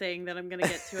keep saying that I'm gonna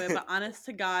get to it, but honest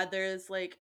to God, there is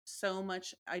like so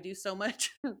much I do so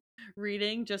much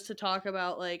reading just to talk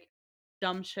about like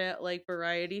dumb shit like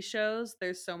variety shows.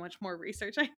 There's so much more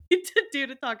research I need to do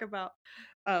to talk about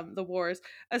the wars,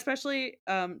 especially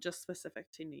just specific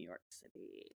to New York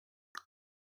City.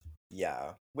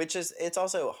 Yeah, which is it's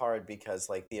also hard because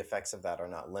like the effects of that are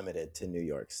not limited to New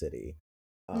York City.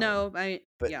 Um, No, I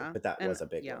but yeah, that and was a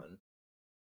big yeah, one.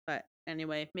 but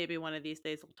anyway, maybe one of these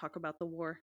days we'll talk about the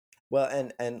war.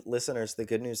 Well, and listeners, the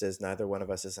good news is neither one of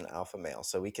us is an alpha male,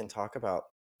 so we can talk about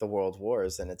the world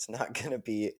wars, and it's not going to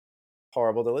be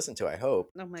horrible to listen to. I hope.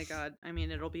 Oh my God. I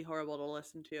mean, it'll be horrible to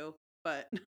listen to, but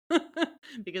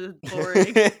because it's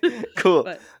boring. Cool.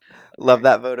 But Love okay.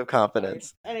 that vote of Sorry.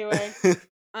 confidence. Anyway,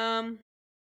 um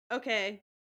okay.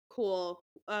 Cool.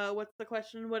 What's the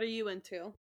question? What are you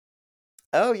into?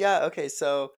 Oh yeah, okay.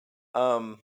 So,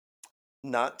 um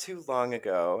not too long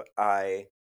ago, I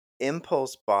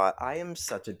impulse bought. I am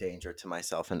such a danger to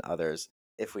myself and others,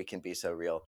 if we can be so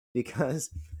real, because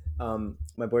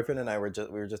my boyfriend and I we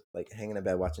were just like hanging in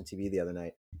bed watching TV the other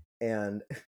night, and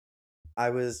I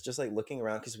was just like looking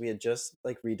around because we had just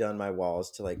like redone my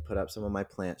walls to like put up some of my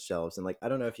plant shelves, and like I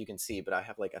don't know if you can see, but I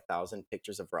have like 1,000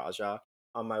 pictures of Raja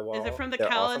on my Is it wall. from the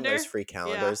They're all from those calendar? free Yeah.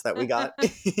 calendars that we got.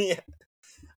 Yeah.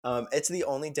 It's the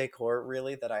only decor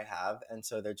really that I have, and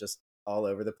so they're just all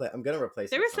over the place. I'm gonna replace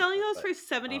They them were at some selling point, those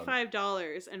but for um,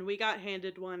 $75 and we got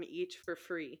handed one each for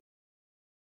free.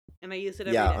 And I use it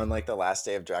every yeah, day. on like the last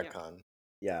day of Yeah. DragCon,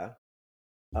 yeah.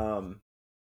 Um,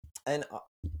 and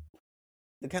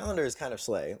the calendar is kind of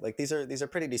slay. Like these are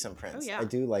pretty decent Oh prints. I yeah.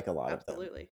 do like a lot of them.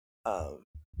 Absolutely. Um,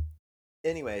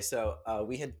 anyway, so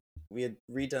we had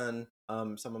redone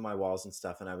some of my walls and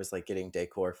stuff, and I was like getting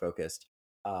decor focused.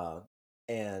 Uh,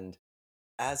 and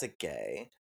as a gay,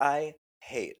 I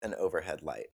hate an overhead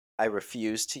light. I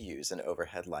refuse to use an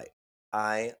overhead light.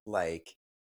 I like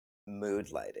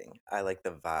mood lighting. I like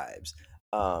the vibes.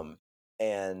 Um,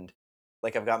 and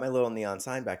like I've got my little neon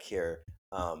sign back here,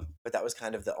 but that was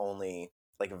kind of the only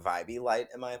like vibey light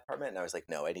in my apartment. And I was like,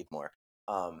 no, I need more.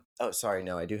 Oh, sorry,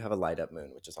 no, I do have a light up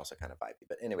moon, which is also kind of vibey.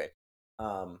 But anyway,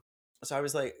 um, so I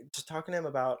was like just talking to him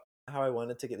about how I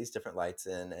wanted to get these different lights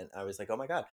in, and I was like, oh my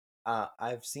god,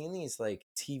 I've seen these like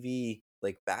TV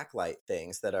like backlight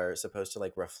things that are supposed to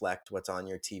like reflect what's on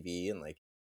your TV and like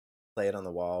play it on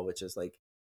the wall, which is like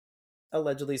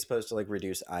allegedly supposed to like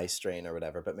reduce eye strain or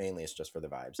whatever, but mainly it's just for the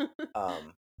vibes.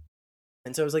 Um,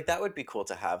 and so I was like, that would be cool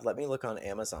to have. Let me look on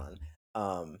Amazon.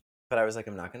 Um, but I was like,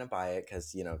 I'm not gonna buy it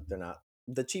because they're not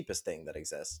the cheapest thing that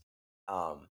exists.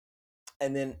 Um,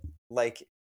 and then like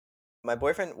my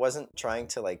boyfriend wasn't trying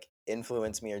to like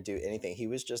influence me or do anything. He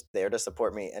was just there to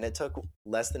support me. And it took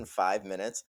less than 5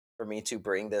 minutes for me to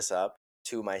bring this up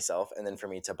to myself and then for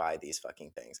me to buy these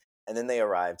fucking things. And then they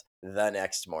arrived the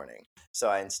next morning. So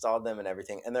I installed them and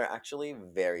everything. And they're actually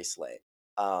very slay.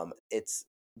 It's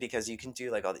because you can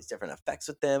do like all these different effects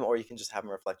with them, or you can just have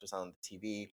them reflectors on the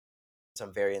TV. So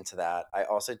I'm very into that. I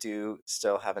also do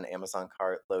still have an Amazon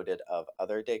cart loaded of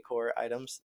other decor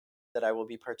items that I will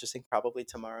be purchasing probably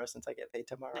tomorrow since I get paid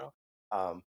Nice.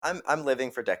 tomorrow. I'm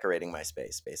living for decorating my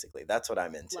space basically. That's what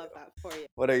I'm into. Love that for you.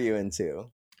 What are you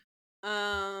into?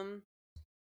 Um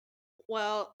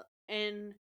Well,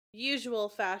 in usual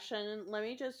fashion, let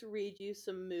me just read you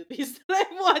some movies that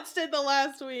I've watched in the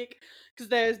last week because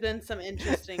there's been some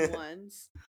interesting ones.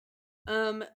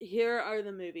 Here are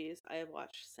the movies I have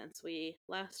watched since we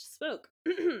last spoke.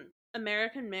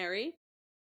 American Mary,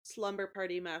 Slumber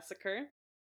Party Massacre,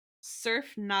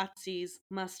 Surf Nazis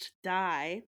Must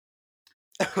Die,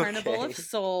 Carnival of Okay.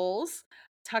 Souls.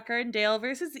 Tucker and Dale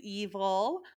versus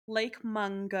Evil, Lake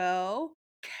Mungo,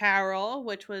 Carol,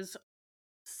 which was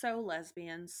so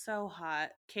lesbian, so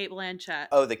hot. Kate Blanchett.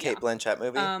 Oh, the Yeah. Kate Blanchett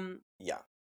movie? Um Yeah.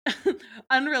 And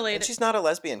unrelated. she's not a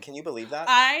lesbian. Can you believe that?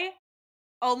 I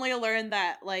only learned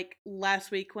that like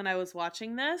last week when I was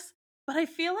watching this, but I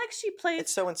feel like she plays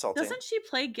It's so insulting. doesn't she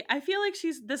play I feel like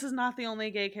this is not the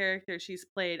only gay character she's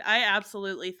played. I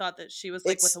absolutely thought that she was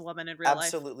like with a It's woman in real life.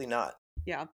 absolutely not.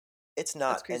 Yeah, It's that's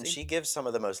not, and crazy. she gives some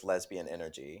of the most lesbian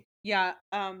energy. Yeah,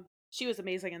 she was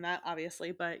amazing in that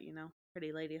obviously, but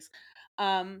pretty ladies.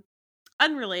 Um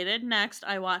Unrelated, next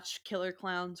I watched Killer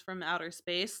Clowns from Outer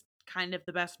Space, kind of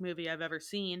the best movie I've ever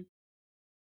seen.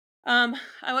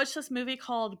 I watched this movie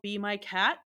called Be My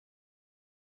Cat.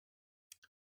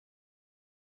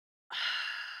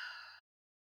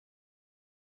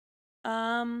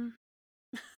 Um,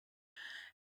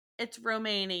 it's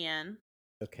Romanian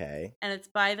Okay. and it's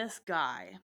by this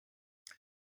guy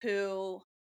who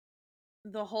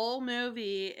the whole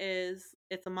movie is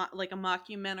it's like a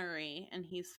mockumentary and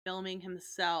he's filming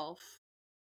himself,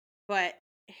 but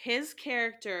his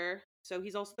character, so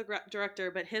he's also the director,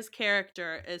 but his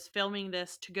character is filming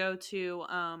this to go to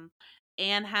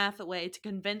Anne Hathaway to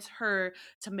convince her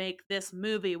to make this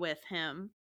movie with him.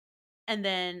 And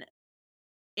then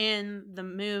in the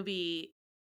movie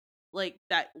like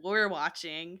that we're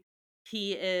watching,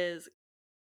 he is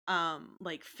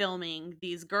like filming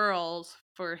these girls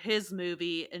for his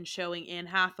movie and showing Anne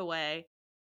Hathaway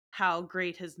how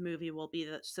great his movie will be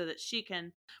so that she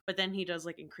can, but then he does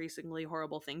like increasingly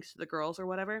horrible things to the girls or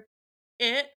whatever.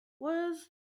 It was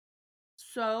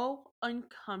so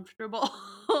uncomfortable.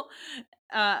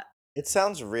 uh It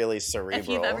sounds really if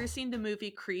you've ever cerebral. seen the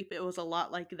movie Creep, it was a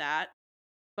lot like that.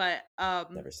 But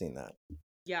Never seen that.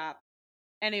 yeah.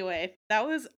 Anyway, that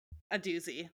was a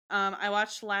doozy. I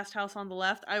watched Last House on the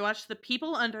Left. I watched The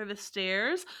People Under the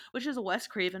Stairs, which is a Wes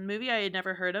Craven movie I had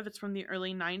never heard of. It's from the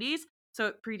early 90s, so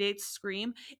it predates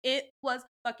Scream. It was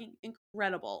fucking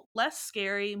incredible. Less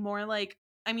scary, more like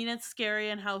I mean, it's scary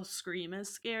and how Scream is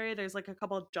scary. There's like a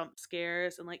couple of jump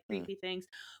scares and like Hmm. creepy things,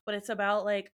 but it's about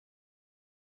like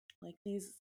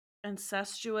these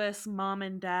incestuous mom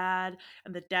and dad,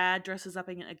 and the dad dresses up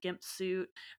in a gimp suit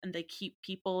and they keep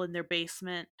people in their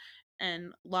basement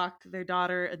and lock their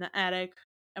daughter in the attic.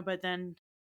 But then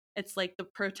it's like the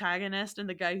protagonist and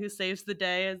the guy who saves the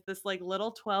day is this like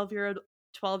little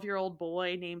 12-year-old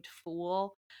boy named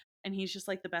Fool, and he's just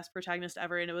like the best protagonist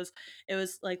ever. And it was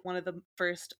like one of the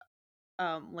first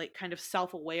like kind of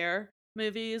self-aware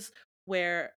movies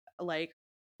where like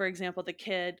for example the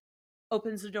kid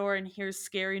opens the door and hears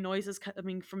scary noises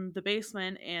coming from the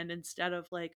basement, and instead of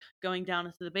like going down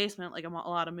into the basement like a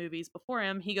lot of movies before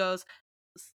him, he goes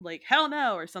like hell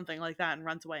no or something like that and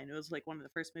runs away. And it was like one of the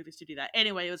first movies to do that.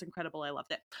 Anyway, it was incredible. I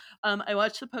loved it. I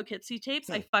watched the Poughkeepsie tapes.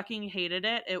 I Hmm. fucking hated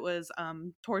it. It was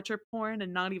torture porn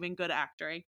and not even good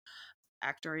acting.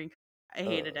 I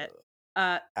hated it. Uh,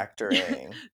 Uh,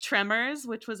 actoring. Tremors,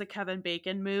 which was a Kevin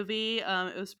Bacon movie.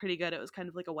 It was pretty good. It was kind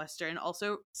of like a western.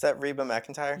 Also, Is that Reba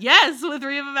McEntire? yes, with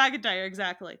Reba McEntire,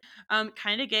 exactly.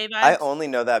 Kind of gay I vibes. only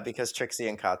know that because Trixie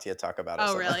and Katya talk about it Oh,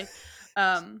 so much. really?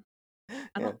 Um, I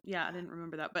Yeah. don't. Yeah, I didn't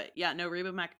remember that, but yeah, no,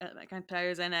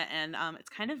 McIntyre's in it, and it's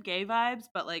kind of gay vibes,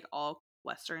 but like all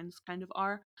westerns kind of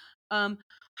are. Um,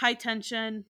 High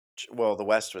Tension. Well, the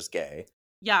West was gay.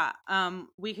 Yeah,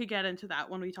 we could get into that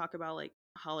when we talk about like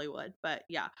Hollywood, but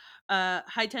yeah.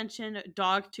 High Tension,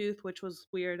 Dogtooth, which was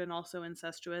weird and also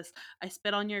incestuous. I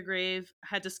Spit on Your Grave,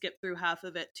 had to skip through half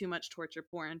of it, too much torture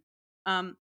porn.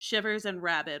 Shivers and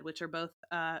Rabid, which are both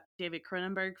David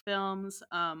Cronenberg films.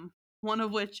 One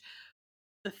of which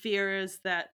the fear is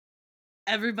that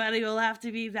everybody will have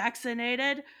to be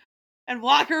vaccinated and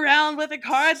walk around with a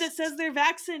card that says they're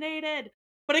vaccinated.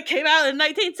 But it came out in Oh,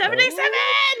 1977.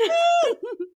 oh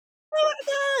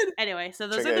my god! Anyway, so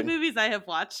those are the Triggered. movies I have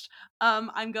watched.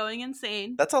 I'm going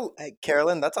insane. That's a hey,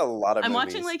 Carolyn. That's a lot of I'm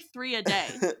watching movies. like 3 a day.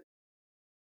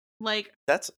 Like,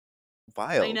 That's I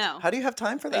wild. know. How do you have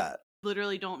time for I that?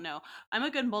 literally don't know. I'm a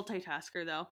good multitasker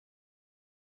though.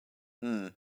 Hmm.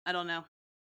 I don't know.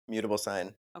 Mutable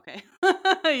sign. Okay.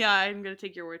 Yeah, I'm going to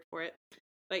take your word for it.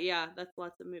 But yeah, that's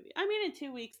lots of movies. I mean in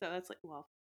 2 weeks though, that's like, well,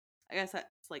 I guess that's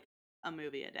like a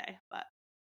movie a day, but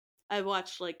I've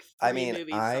watched like I 3 mean,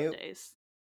 movies some I days.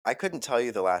 I couldn't tell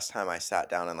you the last time I sat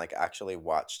down and like actually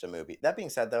watched a movie. That being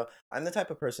said, though, I'm the type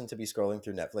of person to be scrolling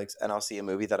through Netflix and I'll see a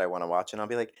movie that I want to watch and I'll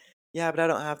be like, yeah, but I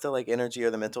don't have the like energy or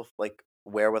the mental like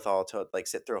wherewithal to like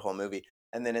sit through a whole movie.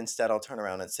 And then instead, I'll turn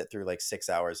around and sit through like 6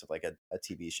 hours of like a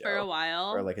TV For a show or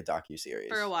while, like a docu series.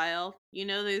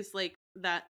 there's like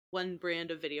that one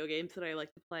brand of video games that I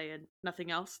like to play and nothing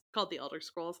else, called The Elder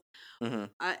Scrolls. Hmm.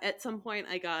 At some point,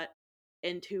 I got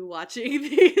into watching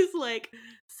these like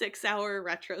 6-hour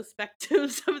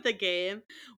retrospectives of the game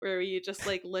where you just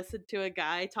like listen to a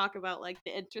guy talk about like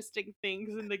the interesting things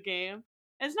in the game.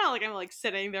 It's not like I'm like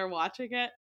sitting there watching it,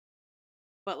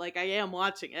 but like I am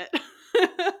watching it.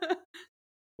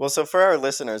 Well, so for our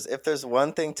listeners, if there's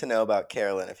one thing to know about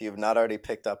Carolyn, if you've not already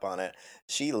picked up on it,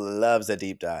 she loves a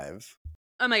deep dive.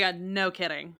 Oh my god, no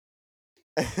kidding.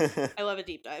 I love a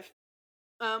deep dive.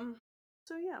 Um,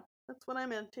 so yeah, that's what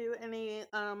I'm into. Any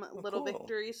Oh, little cool.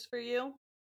 victories for you?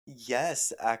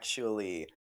 Yes, actually,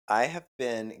 I have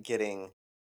been getting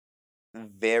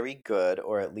very good,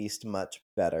 or at least much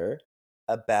better,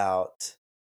 about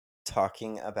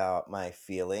talking about my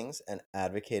feelings and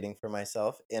advocating for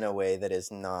myself in a way that is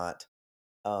not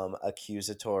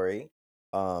accusatory,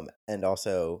 and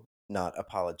also not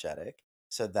apologetic.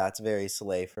 So that's very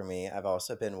slay for me. I've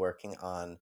also been working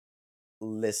on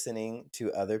listening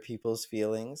to other people's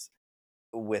feelings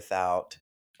without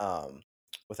um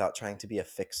without trying to be a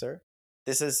fixer.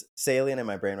 This is salient in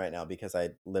my brain right now because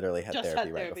I literally had Just therapy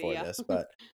had right therapy, before yeah. this, but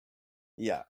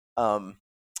yeah. Um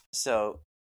so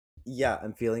yeah,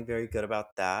 I'm feeling very good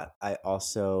about that. I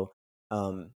also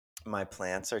um my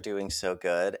plants are doing so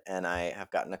good and I have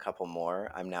gotten a couple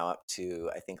more. I'm now up to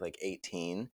I think like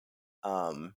 18.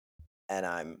 Um and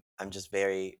I'm just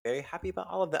very very happy about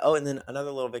all of that. Oh, and then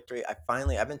another little victory.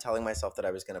 I've been telling myself that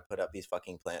I was going to put up these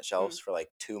fucking plant Mm, shelves for like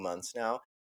 2 months now.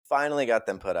 Finally got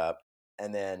them put up,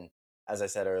 and then as I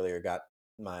said earlier, got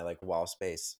my like wall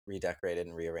space redecorated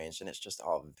and rearranged, and it's just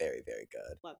all very very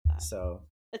good. love that. So,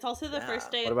 It's also the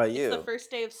first yeah. day What of about it's the you?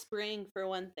 first day of spring for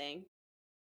one thing.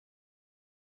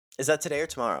 Is that today or I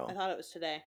tomorrow? thought it was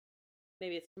today.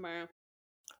 Maybe it's tomorrow.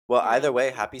 Well, Tomorrow either on way,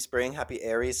 Monday. happy spring, happy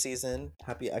Aries season,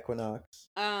 happy equinox.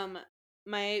 Um,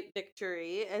 my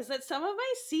victory is that some of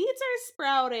my seeds are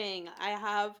sprouting. I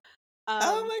have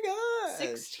Oh um my gosh.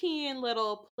 16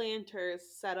 little planters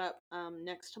set up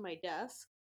next to my desk,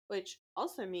 which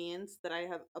also means that I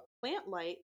have a plant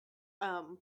light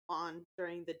um on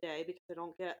during the day because I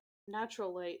don't get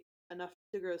natural light enough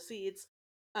to grow seeds.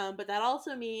 But that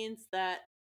also means that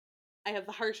I have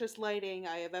the harshest lighting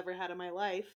I have ever had in my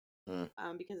life Mm,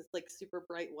 because it's like super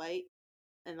bright white,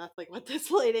 and that's like what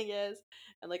this lighting is,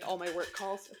 and like all my work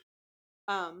calls.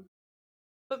 Um,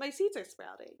 but my seeds are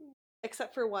sprouting,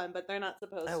 except for one, but they're not I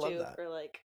supposed love to that. for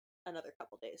like another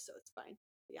couple days, so it's fine.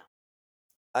 Yeah.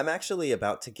 I'm actually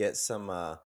about to get some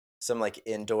like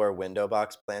indoor window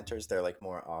box planters. They're like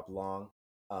more oblong.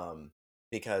 Um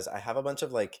because I have a bunch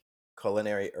of like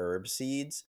culinary herb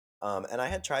seeds. And I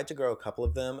had tried to grow a couple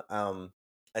of them.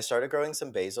 I started growing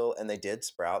some basil and they did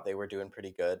sprout. They were doing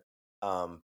pretty good.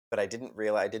 But I didn't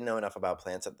know enough about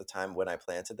plants at the time when I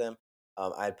planted them.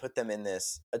 I had put them in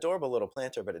this adorable little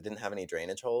planter, but it didn't have any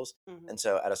drainage holes. Hmm. And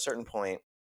so at a certain point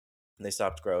they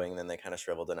stopped growing and then they kind of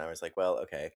shriveled and I was like, well,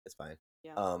 okay, it's fine.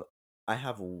 Yeah. um I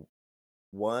have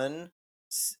one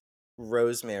s-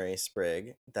 rosemary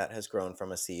sprig that has grown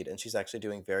from a seed and she's actually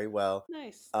doing very well.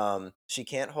 Nice. She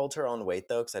can't hold her own weight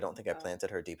though because I don't think I Oh.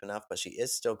 planted her deep enough, but she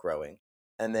is still growing.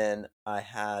 And then I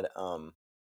had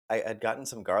gotten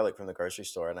some garlic from the grocery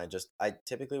store, and I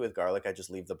typically with garlic I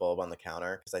just leave the bulb on the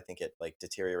counter because I think it like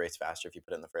deteriorates faster if you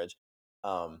put it in the fridge.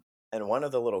 Um, and one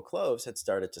of the little cloves had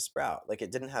started to sprout. Like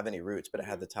it didn't have any roots, but it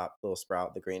had Hmm. the top little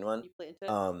sprout, the green one. You planted?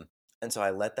 Um, and so I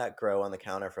let that grow on the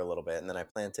counter for a little bit, and then I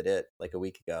planted it like a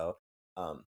week ago.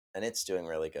 And it's doing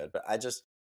really good. But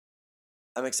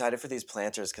I'm excited for these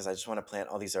planters because I just want to plant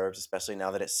all these herbs, especially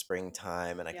now that it's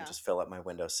springtime, and I can Yeah. just fill up my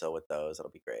windowsill with those.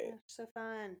 It'll be great. Oh, so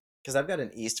fun. Because I've got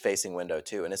an east facing window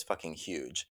too, and it's fucking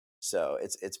huge. So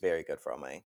it's very good for all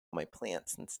my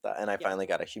plants and stuff. And I Yeah. finally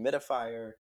got a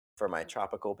humidifier for my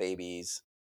tropical babies.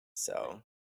 Nice. So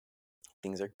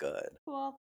things are good.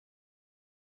 Cool.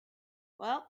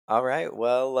 Well, All right.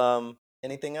 Well,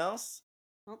 anything else?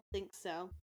 I don't think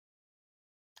so.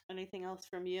 Anything else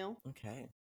from you? Okay.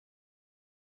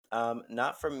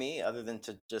 Not from me, other than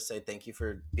to just say thank you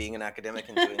for being an academic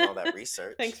and doing all that Thanks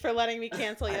research. for letting me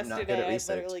cancel I'm not good at yesterday. I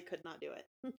research. literally could not do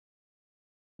it.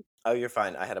 Oh, you're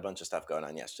fine. I had a bunch of stuff going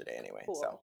on yesterday anyway. So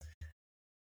Cool.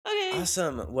 Okay.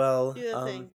 awesome. Well, Do the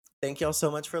thing. thank y'all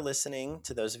so much for listening.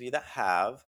 To those of you that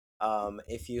have,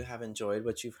 if you have enjoyed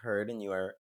what you've heard and you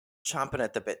are chomping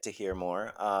at the bit to hear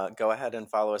more, go ahead and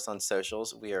follow us on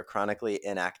socials. We are chronically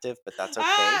inactive, but that's okay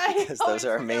I because those always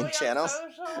are our forget main we have channels.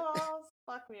 socials.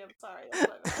 Fuck me, I'm sorry. That's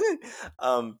my bad.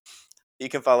 um, you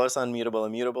can follow us on Mutable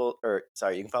Immutable, or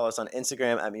sorry, you can follow us on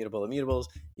Instagram at Mutable Immutables.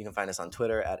 You can find us on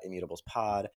Twitter at Immutables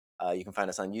Pod. You can find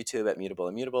us on YouTube at Mutable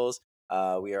Immutables.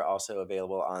 We are also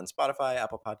available on Spotify,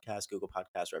 Apple Podcasts, Google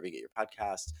Podcasts, wherever you get your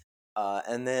podcasts.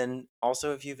 And then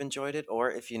also, if you've enjoyed it,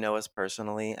 or if you know us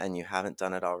personally and you haven't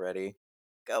done it already,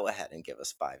 go ahead and give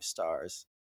us 5 stars.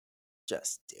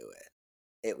 Just do it.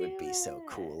 It Do would be so it.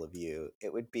 cool of you.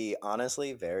 It would be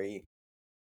honestly very,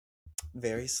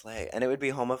 very slay. And it would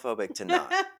be homophobic to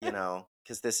not,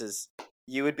 because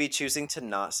you would be choosing to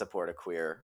not support a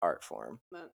queer art form,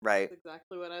 That's right?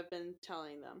 exactly what I've been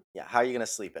telling them. Yeah. How are you going to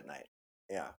sleep at night?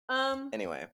 Yeah. Um,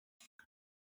 Anyway.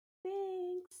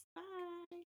 thanks. Bye.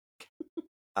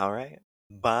 All right.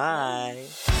 Bye.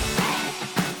 Bye.